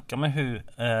interessant å snakke med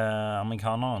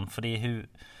amerikaneren, fordi hun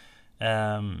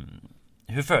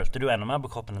følte det jo enda mer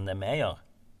på kroppen enn det vi gjør.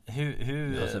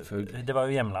 Det var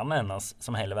jo hjemlandet hennes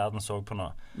som hele verden så på nå.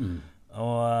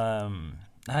 Og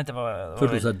nei, det var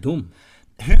følte du seg dum?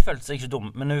 Hun følte seg ikke dum,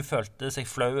 men hun følte seg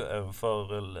flau for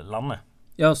landet.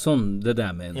 Ja, sånn, det er det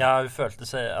jeg mener. Ja, hun følte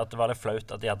seg at det var litt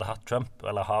flaut at de hadde hatt Trump,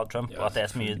 eller har Trump, og at det er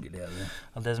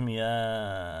så mye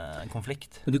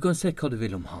konflikt. Men du kan se hva du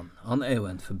vil om han. Han er jo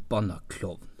en forbannet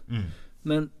klovn.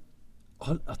 Men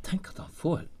jeg tenker at han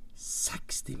får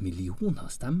 60 millioner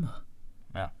stemmer.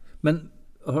 Ja. Men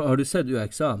har du sett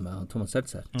UXA med Thomas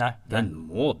Seltzer? Nei. Den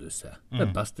må du se. Det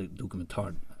er beste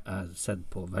dokumentaren jeg har sett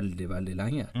på veldig, veldig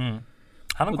lenge.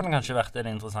 Han kunne kanskje vært en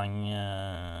interessant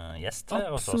gjest her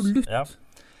hos oss. Absolutt. Ja.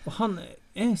 Og han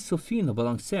er så fin og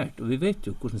balansert, og vi vet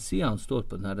jo hvordan siden han står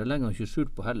på den her. Det legger han ikke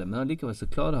skjult på heller, men allikevel så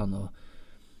klarer han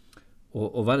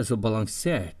å være så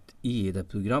balansert i det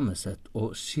programmet sitt,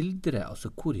 og skildre altså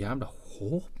hvor jævla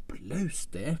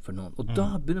håpløst det for noen. Og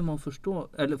da begynner man få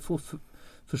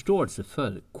forståelse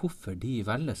for hvorfor de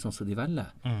velger sånn som de velger,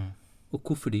 og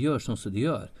hvorfor de gjør sånn som de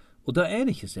gjør. Og da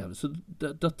det ikke så jævlig, så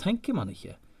da tenker man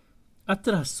ikke.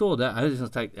 Etter jeg så det, jeg liksom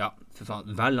tenkt, ja, for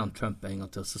faen, velger han Trump en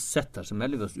gang til, så sitter her, så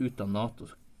melder vi oss ut av NATO,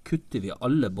 så kutter vi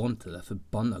alle bånd til det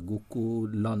forbanna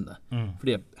Goko-landet.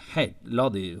 Fordi la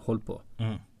de holde på.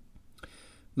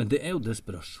 Men det jo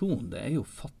desperasjon, det jo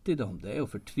fattigdom, det jo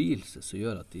fortvilelse som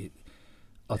gjør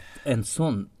at en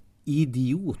sånn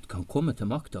idiot kan komme til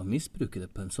makta og misbruke det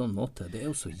på en sånn måte. Det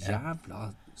jo så jævla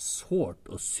sårt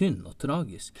og synd og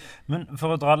tragisk. Men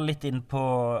for å dra det litt inn på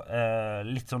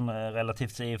litt sånn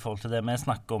relativt i forhold til det vi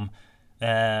snakker om,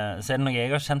 så det noe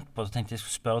jeg har kjent på, så tenkte jeg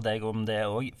skulle spørre deg om det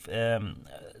også.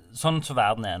 Sånn som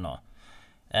verden nå.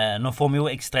 Nå får vi jo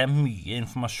ekstremt mye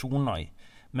informasjon nå,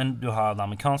 men du har det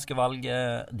amerikanske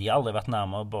valget, de har aldri vært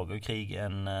nærmere borgerkrig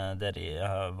enn det de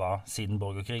var siden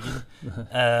borgerkrigen.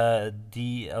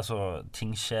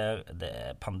 Ting skjer, det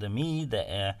pandemi, det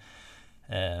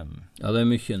ja, det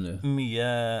mye nå. Mye,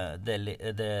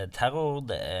 det terror,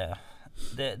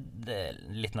 det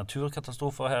litt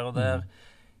naturkatastrofer her og der.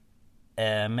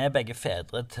 Vi begge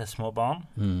fedre til små barn.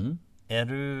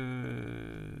 Du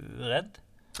redd?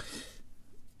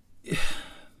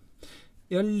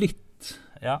 Ja, litt.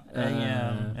 Ja,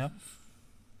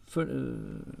 For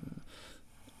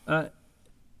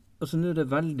altså nå det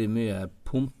veldig mye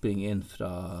pumping inn fra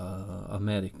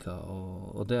Amerika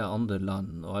og det andre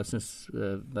land, og jeg synes,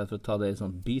 bare for å ta det i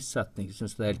sånn bisetning, jeg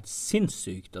synes det helt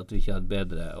sinnssykt at vi ikke har et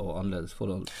bedre og annerledes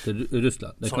forhold til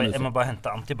Russland. Sorry, jeg må bare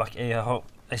hente antibac. Jeg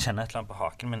kjenner et eller annet på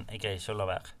haken, men jeg greier ikke å la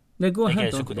være. Jeg greier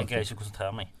ikke å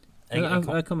konsentrere meg.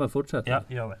 Jeg kan bare fortsette. Ja,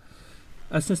 gjør det.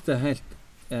 Jeg synes det helt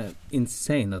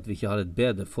insane at vi ikke har et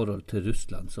bedre forhold til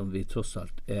Russland, som vi tross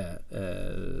alt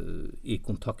i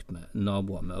kontakt med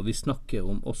naboer med. Og vi snakker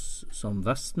om oss som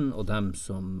Vesten, og dem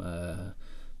som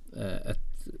et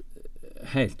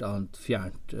helt annet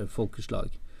fjernt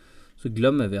folkeslag. Så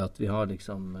glemmer vi at vi har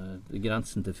liksom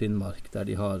grensen til Finnmark, der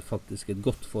de har faktisk et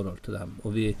godt forhold til dem.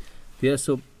 Og vi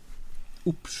så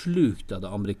oppslukt av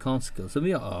det amerikanske, som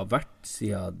vi har vært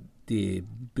siden de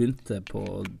begynte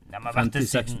på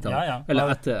 50-60-tallet,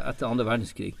 eller etter andre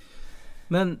verdenskrig.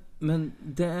 Men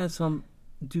det som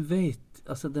du vet,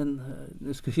 altså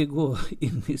jeg skal ikke gå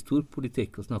inn i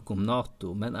storpolitikk og snakke om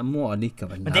NATO, men jeg må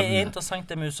allikevel nevne. Men det interessant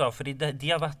det med USA, fordi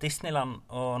de har vært Disneyland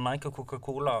og Nike og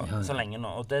Coca-Cola så lenge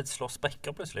nå, og det slår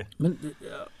sprekker plutselig. Men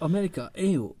Amerika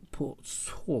jo på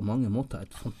så mange måter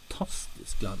et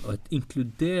fantastisk land, og et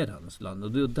inkluderende land,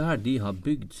 og det jo der de har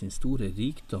bygd sin store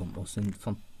rikdom og sin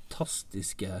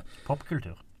fantastiske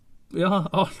popkultur. Ja,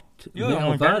 alt. Med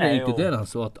å være inkluderende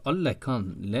så at alle kan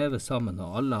leve sammen,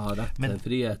 og alle har rett til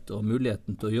frihet og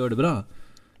muligheten til å gjøre det bra.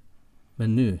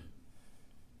 Men nå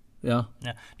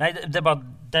Nei, det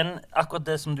bare akkurat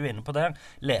det som du inne på der,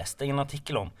 leste jeg en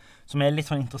artikkel om, som litt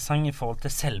sånn interessant i forhold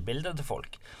til selvbildet til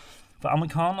folk. For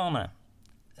amerikanerne,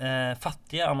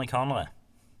 fattige amerikanere,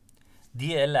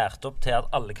 de lært opp til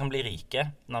at alle kan bli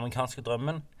rike, den amerikanske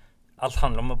drømmen. Alt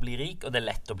handler om å bli rik, og det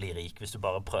lett å bli rik hvis du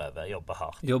bare prøver å jobbe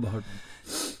hardt.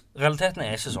 Realiteten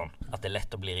ikke sånn at det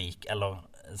lett å bli rik, eller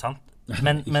sant?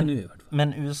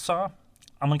 Men USA,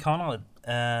 amerikanere,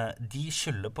 de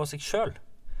skylder på seg selv.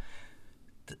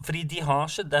 Fordi de har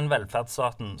ikke den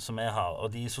velferdsstaten som vi har, og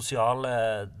de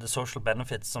the social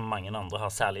benefits som mange andre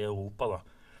har, særlig i Europa da.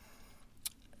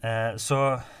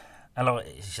 Eller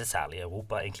ikke særlig i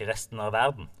Europa, egentlig resten av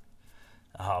verden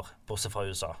har, bortsett fra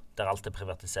USA, der alt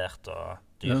privatisert og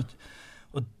dyrt.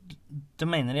 Og da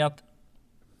mener de at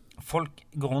folk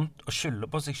går rundt og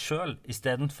skylder på seg selv i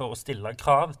stedet for å stille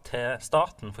krav til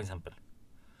staten, for eksempel.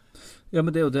 Ja,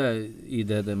 men det jo det i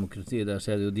det demokratiet der,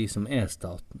 så det jo de som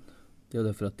staten. Det jo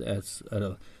derfor at det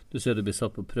du ser det blir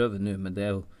satt på prøve nå, men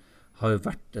det har jo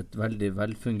vært et veldig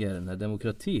velfungerende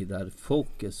demokrati der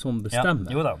folk som bestemmer.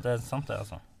 Ja, jo da, det sant det,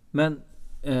 altså. Men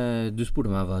du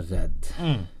spurte om jeg var redd.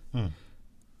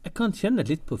 Jeg kan kjenne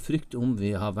litt på frykt om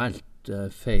vi har valgt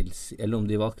feil, eller om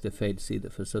de valgte feil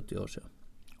side for 70 år siden.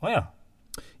 Åja.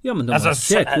 Ja, men altså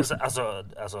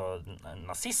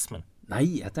nazismen?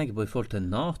 Nei, jeg tenker på i forhold til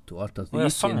NATO, alt at vi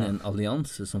gikk inn i en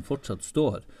allianse som fortsatt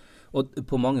står. Og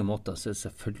på mange måter så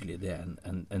selvfølgelig det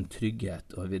en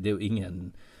trygghet, og det jo ingen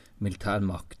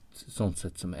militærmakt sånn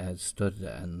sett som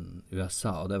større enn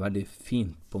USA, og det veldig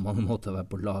fint på mange måter å være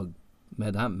på lag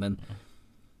med dem, men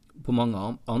på mange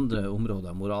andre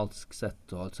områder, moralsk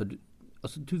sett og alt,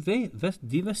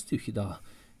 de visste jo ikke da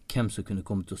hvem som kunne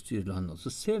komme til å styre landet, og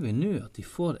så ser vi nå at de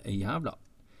får en jævla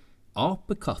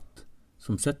apekatt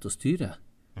som sitter og styrer.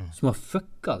 som har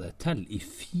fucka det til i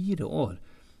 4 år.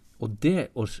 Og det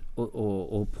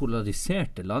og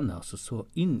polariserte landet altså så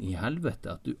inn i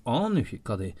helvete at du aner jo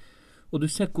ikke hva de... Og du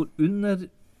ser hvor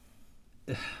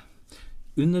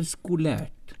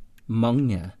underskolert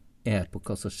mange på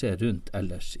hva som skjer rundt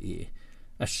ellers i...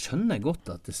 Jeg skjønner godt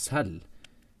at det selv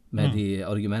med de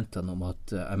argumentene om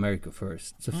at America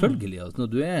first. Selvfølgelig, altså, når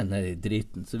du nede i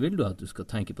driten, så vil du at du skal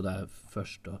tenke på deg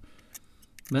først.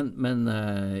 Men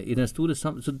i den store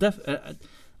så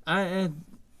jeg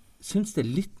synes det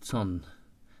litt sånn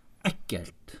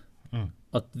ekkelt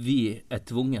at vi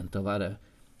tvungen til å være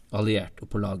alliert og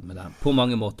på lag med dem, på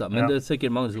mange måter. Men det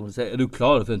sikkert mange som sier, du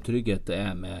klar for en trygghet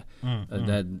det med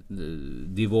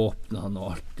de våpnene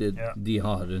og alt de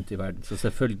har rundt i verden? Så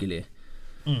selvfølgelig.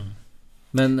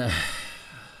 Men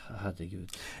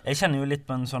herregud. Jeg kjenner jo litt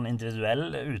på en sånn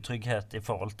individuell utrygghet i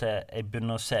forhold til, jeg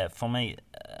begynner å se for meg,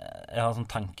 jeg har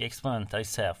sånn tankeeksperiment der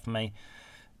jeg ser for meg,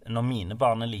 når mine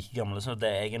barn like gamle som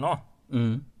det jeg nå,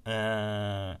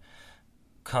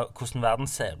 hvordan verden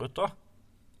ser ut da.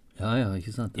 Ja,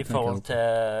 ikke sant. I forhold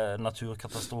til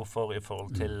naturkatastrofer, i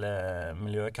forhold til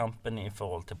miljøkampen, i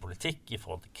forhold til politikk, i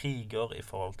forhold til kriger, i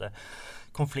forhold til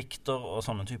konflikter og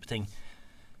sånne type ting.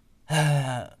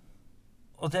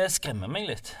 Og det skremmer meg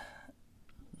litt.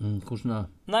 Hvordan da?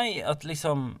 Nei, at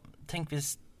liksom, tenk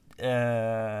hvis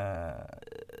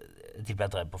de ble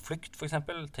drevet på flukt, for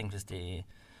eksempel. Tenk hvis de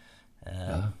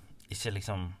ikke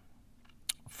liksom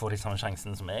får de samme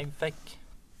sjansene som jeg fikk.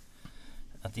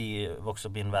 At de vokser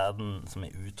opp i en verden som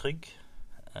utrygg.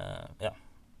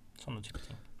 Sånne type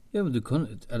ting. Ja, men du kan,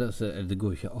 det går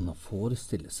jo ikke an å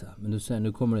forestille seg. Men du ser, nå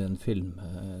kommer det en film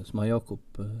som har Jakob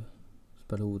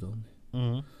spiller hovedånden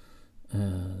i.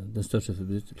 Den største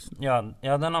forbrytelsen. Ja,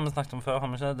 den har vi snakket om før, har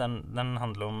vi ikke? Den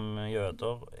handler om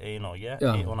jøder i Norge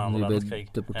under andre verdenskrig.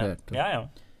 Deportert. Ja.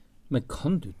 Men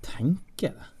kan du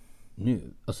tenke deg nå,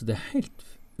 altså det helt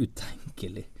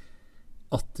utenkelig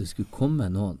at det skulle komme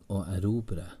noen og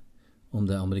erobre, om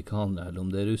det amerikanere, eller om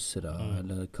det russere,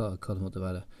 eller hva det måtte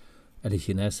være, eller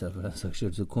kinesere for den saks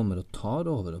skyld, som kommer og tar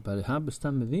over og bare, her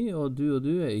bestemmer vi, og du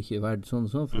ikke verdt sånn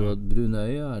og sånn, for du har brune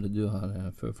øyne, eller du har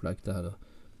en førflekk der,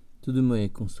 så du må i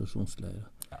konsentrasjonsleirer.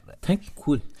 Tenk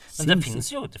hvor men det finnes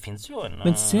jo en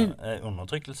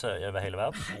undertrykkelse over hele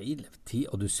verden. Hele tiden,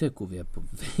 og du ser hvor vi på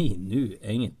vei nå,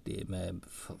 egentlig, med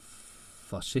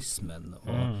fascismen,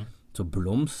 og så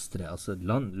blomstrer, altså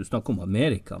land, du snakker om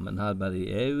Amerika, men her bare i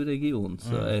EU-regionen,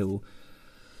 så jo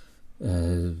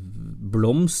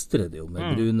blomstrer det jo med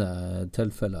brune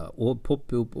tilfeller, og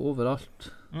popper opp overalt.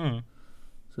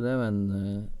 Så det jo en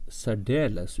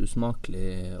særdeles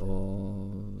usmakelig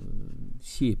og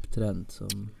kjip trend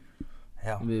som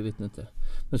vi er vitne til.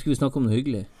 Men skal vi snakke om noe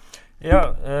hyggelig?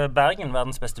 Ja, Bergen,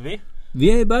 verdens beste by.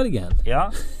 Vi i Bergen.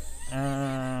 Ja.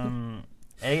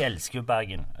 Jeg elsker jo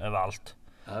Bergen overalt.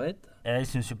 Jeg vet det. Jeg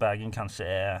synes jo Bergen kanskje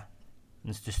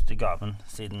den største gaven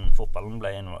siden fotballen ble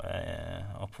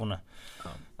oppfunnet.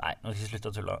 Nei, nå skal jeg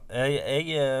slutte å tulle.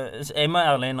 Jeg må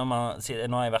ærlig nå har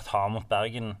jeg vært hard mot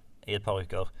Bergen i et par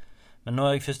uker. Men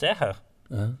når jeg først her,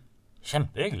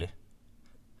 kjempehyggelig.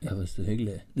 Ja, hvis det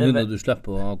hyggelig. Nå når du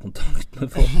slipper å ha kontakt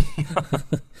med folk.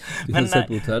 Du kan se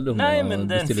på hotellet og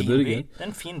bestille burger. Det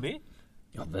en fin by.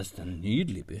 Ja, det er en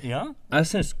nydelig by. Ja. Jeg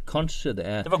synes kanskje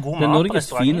det var god mat det Norges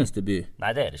fineste by.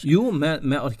 Nei, det det ikke. Jo,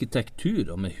 med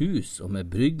arkitektur og med hus og med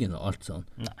bryggen og alt sånt.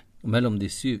 Nei. Og mellom de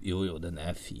 7, jo, den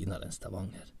finere enn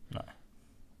Stavanger. Nei.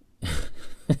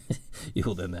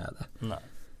 Jo, den det. Nei.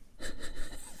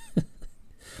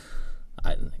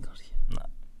 Nei, den kanskje ikke. Nei.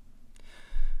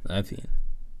 Den fin.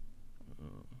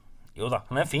 Jo da,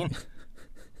 den fin.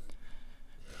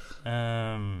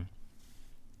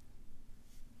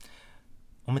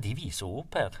 Og med de viser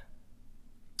opp her.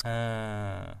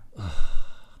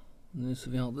 Så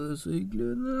vi hadde det så hyggelig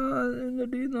under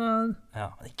dyna her. Ja,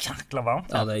 det jækla varmt.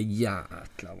 Ja, det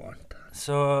jækla varmt.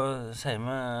 Så sier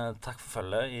vi takk for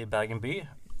følget i Bergen by,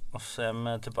 og så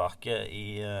vi tilbake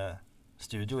i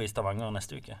studio i Stavanger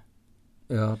neste uke.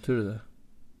 Ja, tror du det?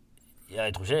 Ja,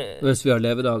 jeg tror ikke... Hvis vi har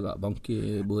levedager, bank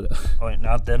i bordet. Oi,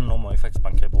 ja, nå må jeg faktisk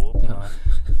banke i bordet. Ja.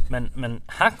 Men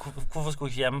hvorfor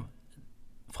skulle jeg ikke hjem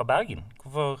fra Bergen?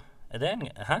 Hvorfor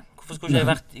Hvorfor skulle vi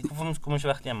ikke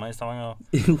vært hjemme i Stavanger?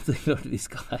 Jo, det klart vi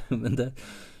skal hjem, men det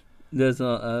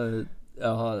sånn,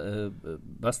 jeg har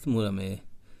bestemora mi,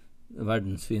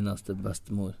 verdens fineste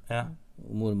bestemor,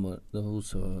 og mormor, det var hun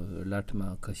som lærte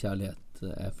meg hva kjærlighet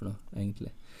for noe,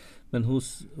 egentlig. Men hun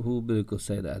bruker å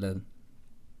si det, eller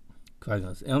hver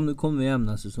gang, ja, men nå kommer vi hjem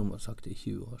neste sommer, sagt det i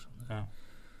 20 år. Sånn.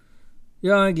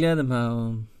 Ja, jeg gleder meg,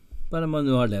 og bare man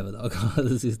nå har levedager,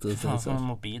 det siste å si. Faen, sånn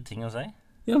morbid ting å si.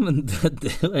 Ja, men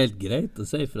det jo helt greit å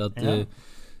si, for at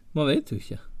Man vet jo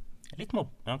ikke. Litt mobb,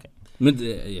 ok. Men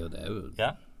det er jo...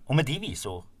 Ja, og med de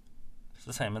visord,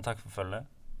 så sier vi takk for følget.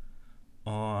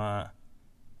 Og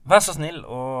vær så snill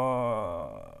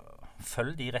og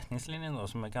følg de retningslinjene,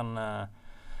 så vi kan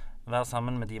være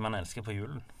sammen med de man elsker på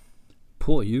julen.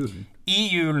 På julen? I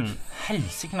julen.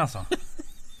 Helsike, altså.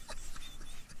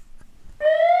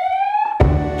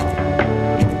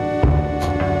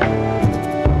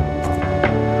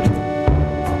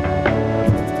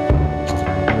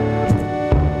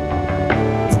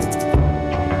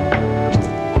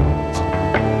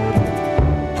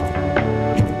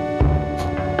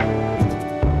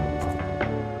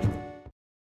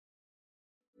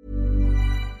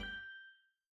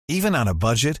 Even on a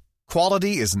budget,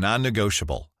 quality is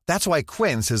non-negotiable. That's why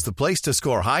Quince is the place to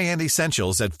score high-end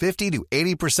essentials at 50 to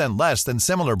 80% less than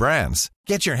similar brands.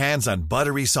 Get your hands on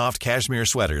buttery soft cashmere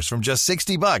sweaters from just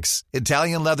 $60,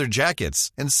 Italian leather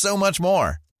jackets, and so much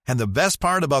more. And the best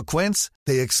part about Quince,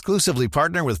 they exclusively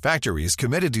partner with factories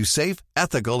committed to safe,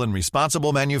 ethical, and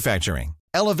responsible manufacturing.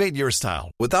 Elevate your style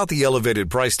without the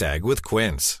elevated price tag with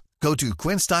Quince. Go to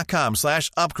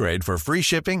quince.com/upgrade for free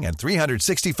shipping and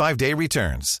 365-day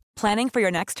returns. Planning for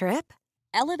your next trip?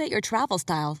 Elevate your travel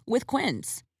style with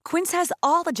Quince. Quince has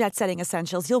all the jet-setting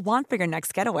essentials you'll want for your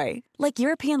next getaway, like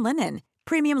European linen,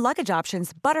 premium luggage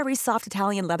options, buttery soft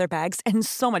Italian leather bags, and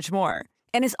so much more.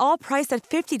 And is all priced at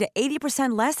 50 to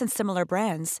 80% less than similar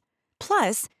brands.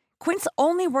 Plus, Quince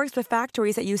only works with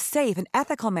factories that use safe and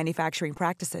ethical manufacturing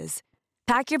practices.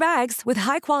 Pack your bags with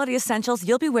high-quality essentials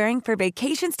you'll be wearing for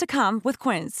vacations to come with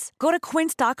Quince. Go to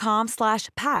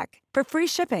quince.com/pack for free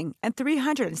shipping and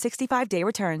 365-day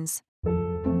returns.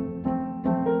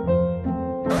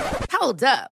 Hold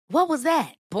up. What was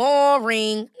that?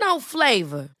 Boring. No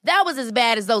flavor. That was as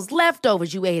bad as those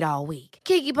leftovers you ate all week.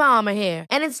 Keke Palmer here,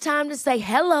 and it's time to say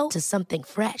hello to something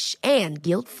fresh and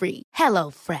guilt-free. Hello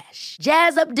Fresh.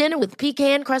 Jazz up dinner with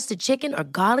pecan-crusted chicken or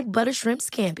garlic butter shrimp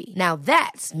scampi. Now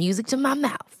that's music to my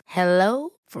mouth. Hello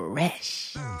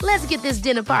Fresh. Let's get this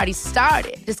dinner party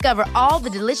started. Discover all the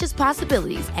delicious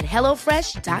possibilities at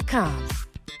HelloFresh.com.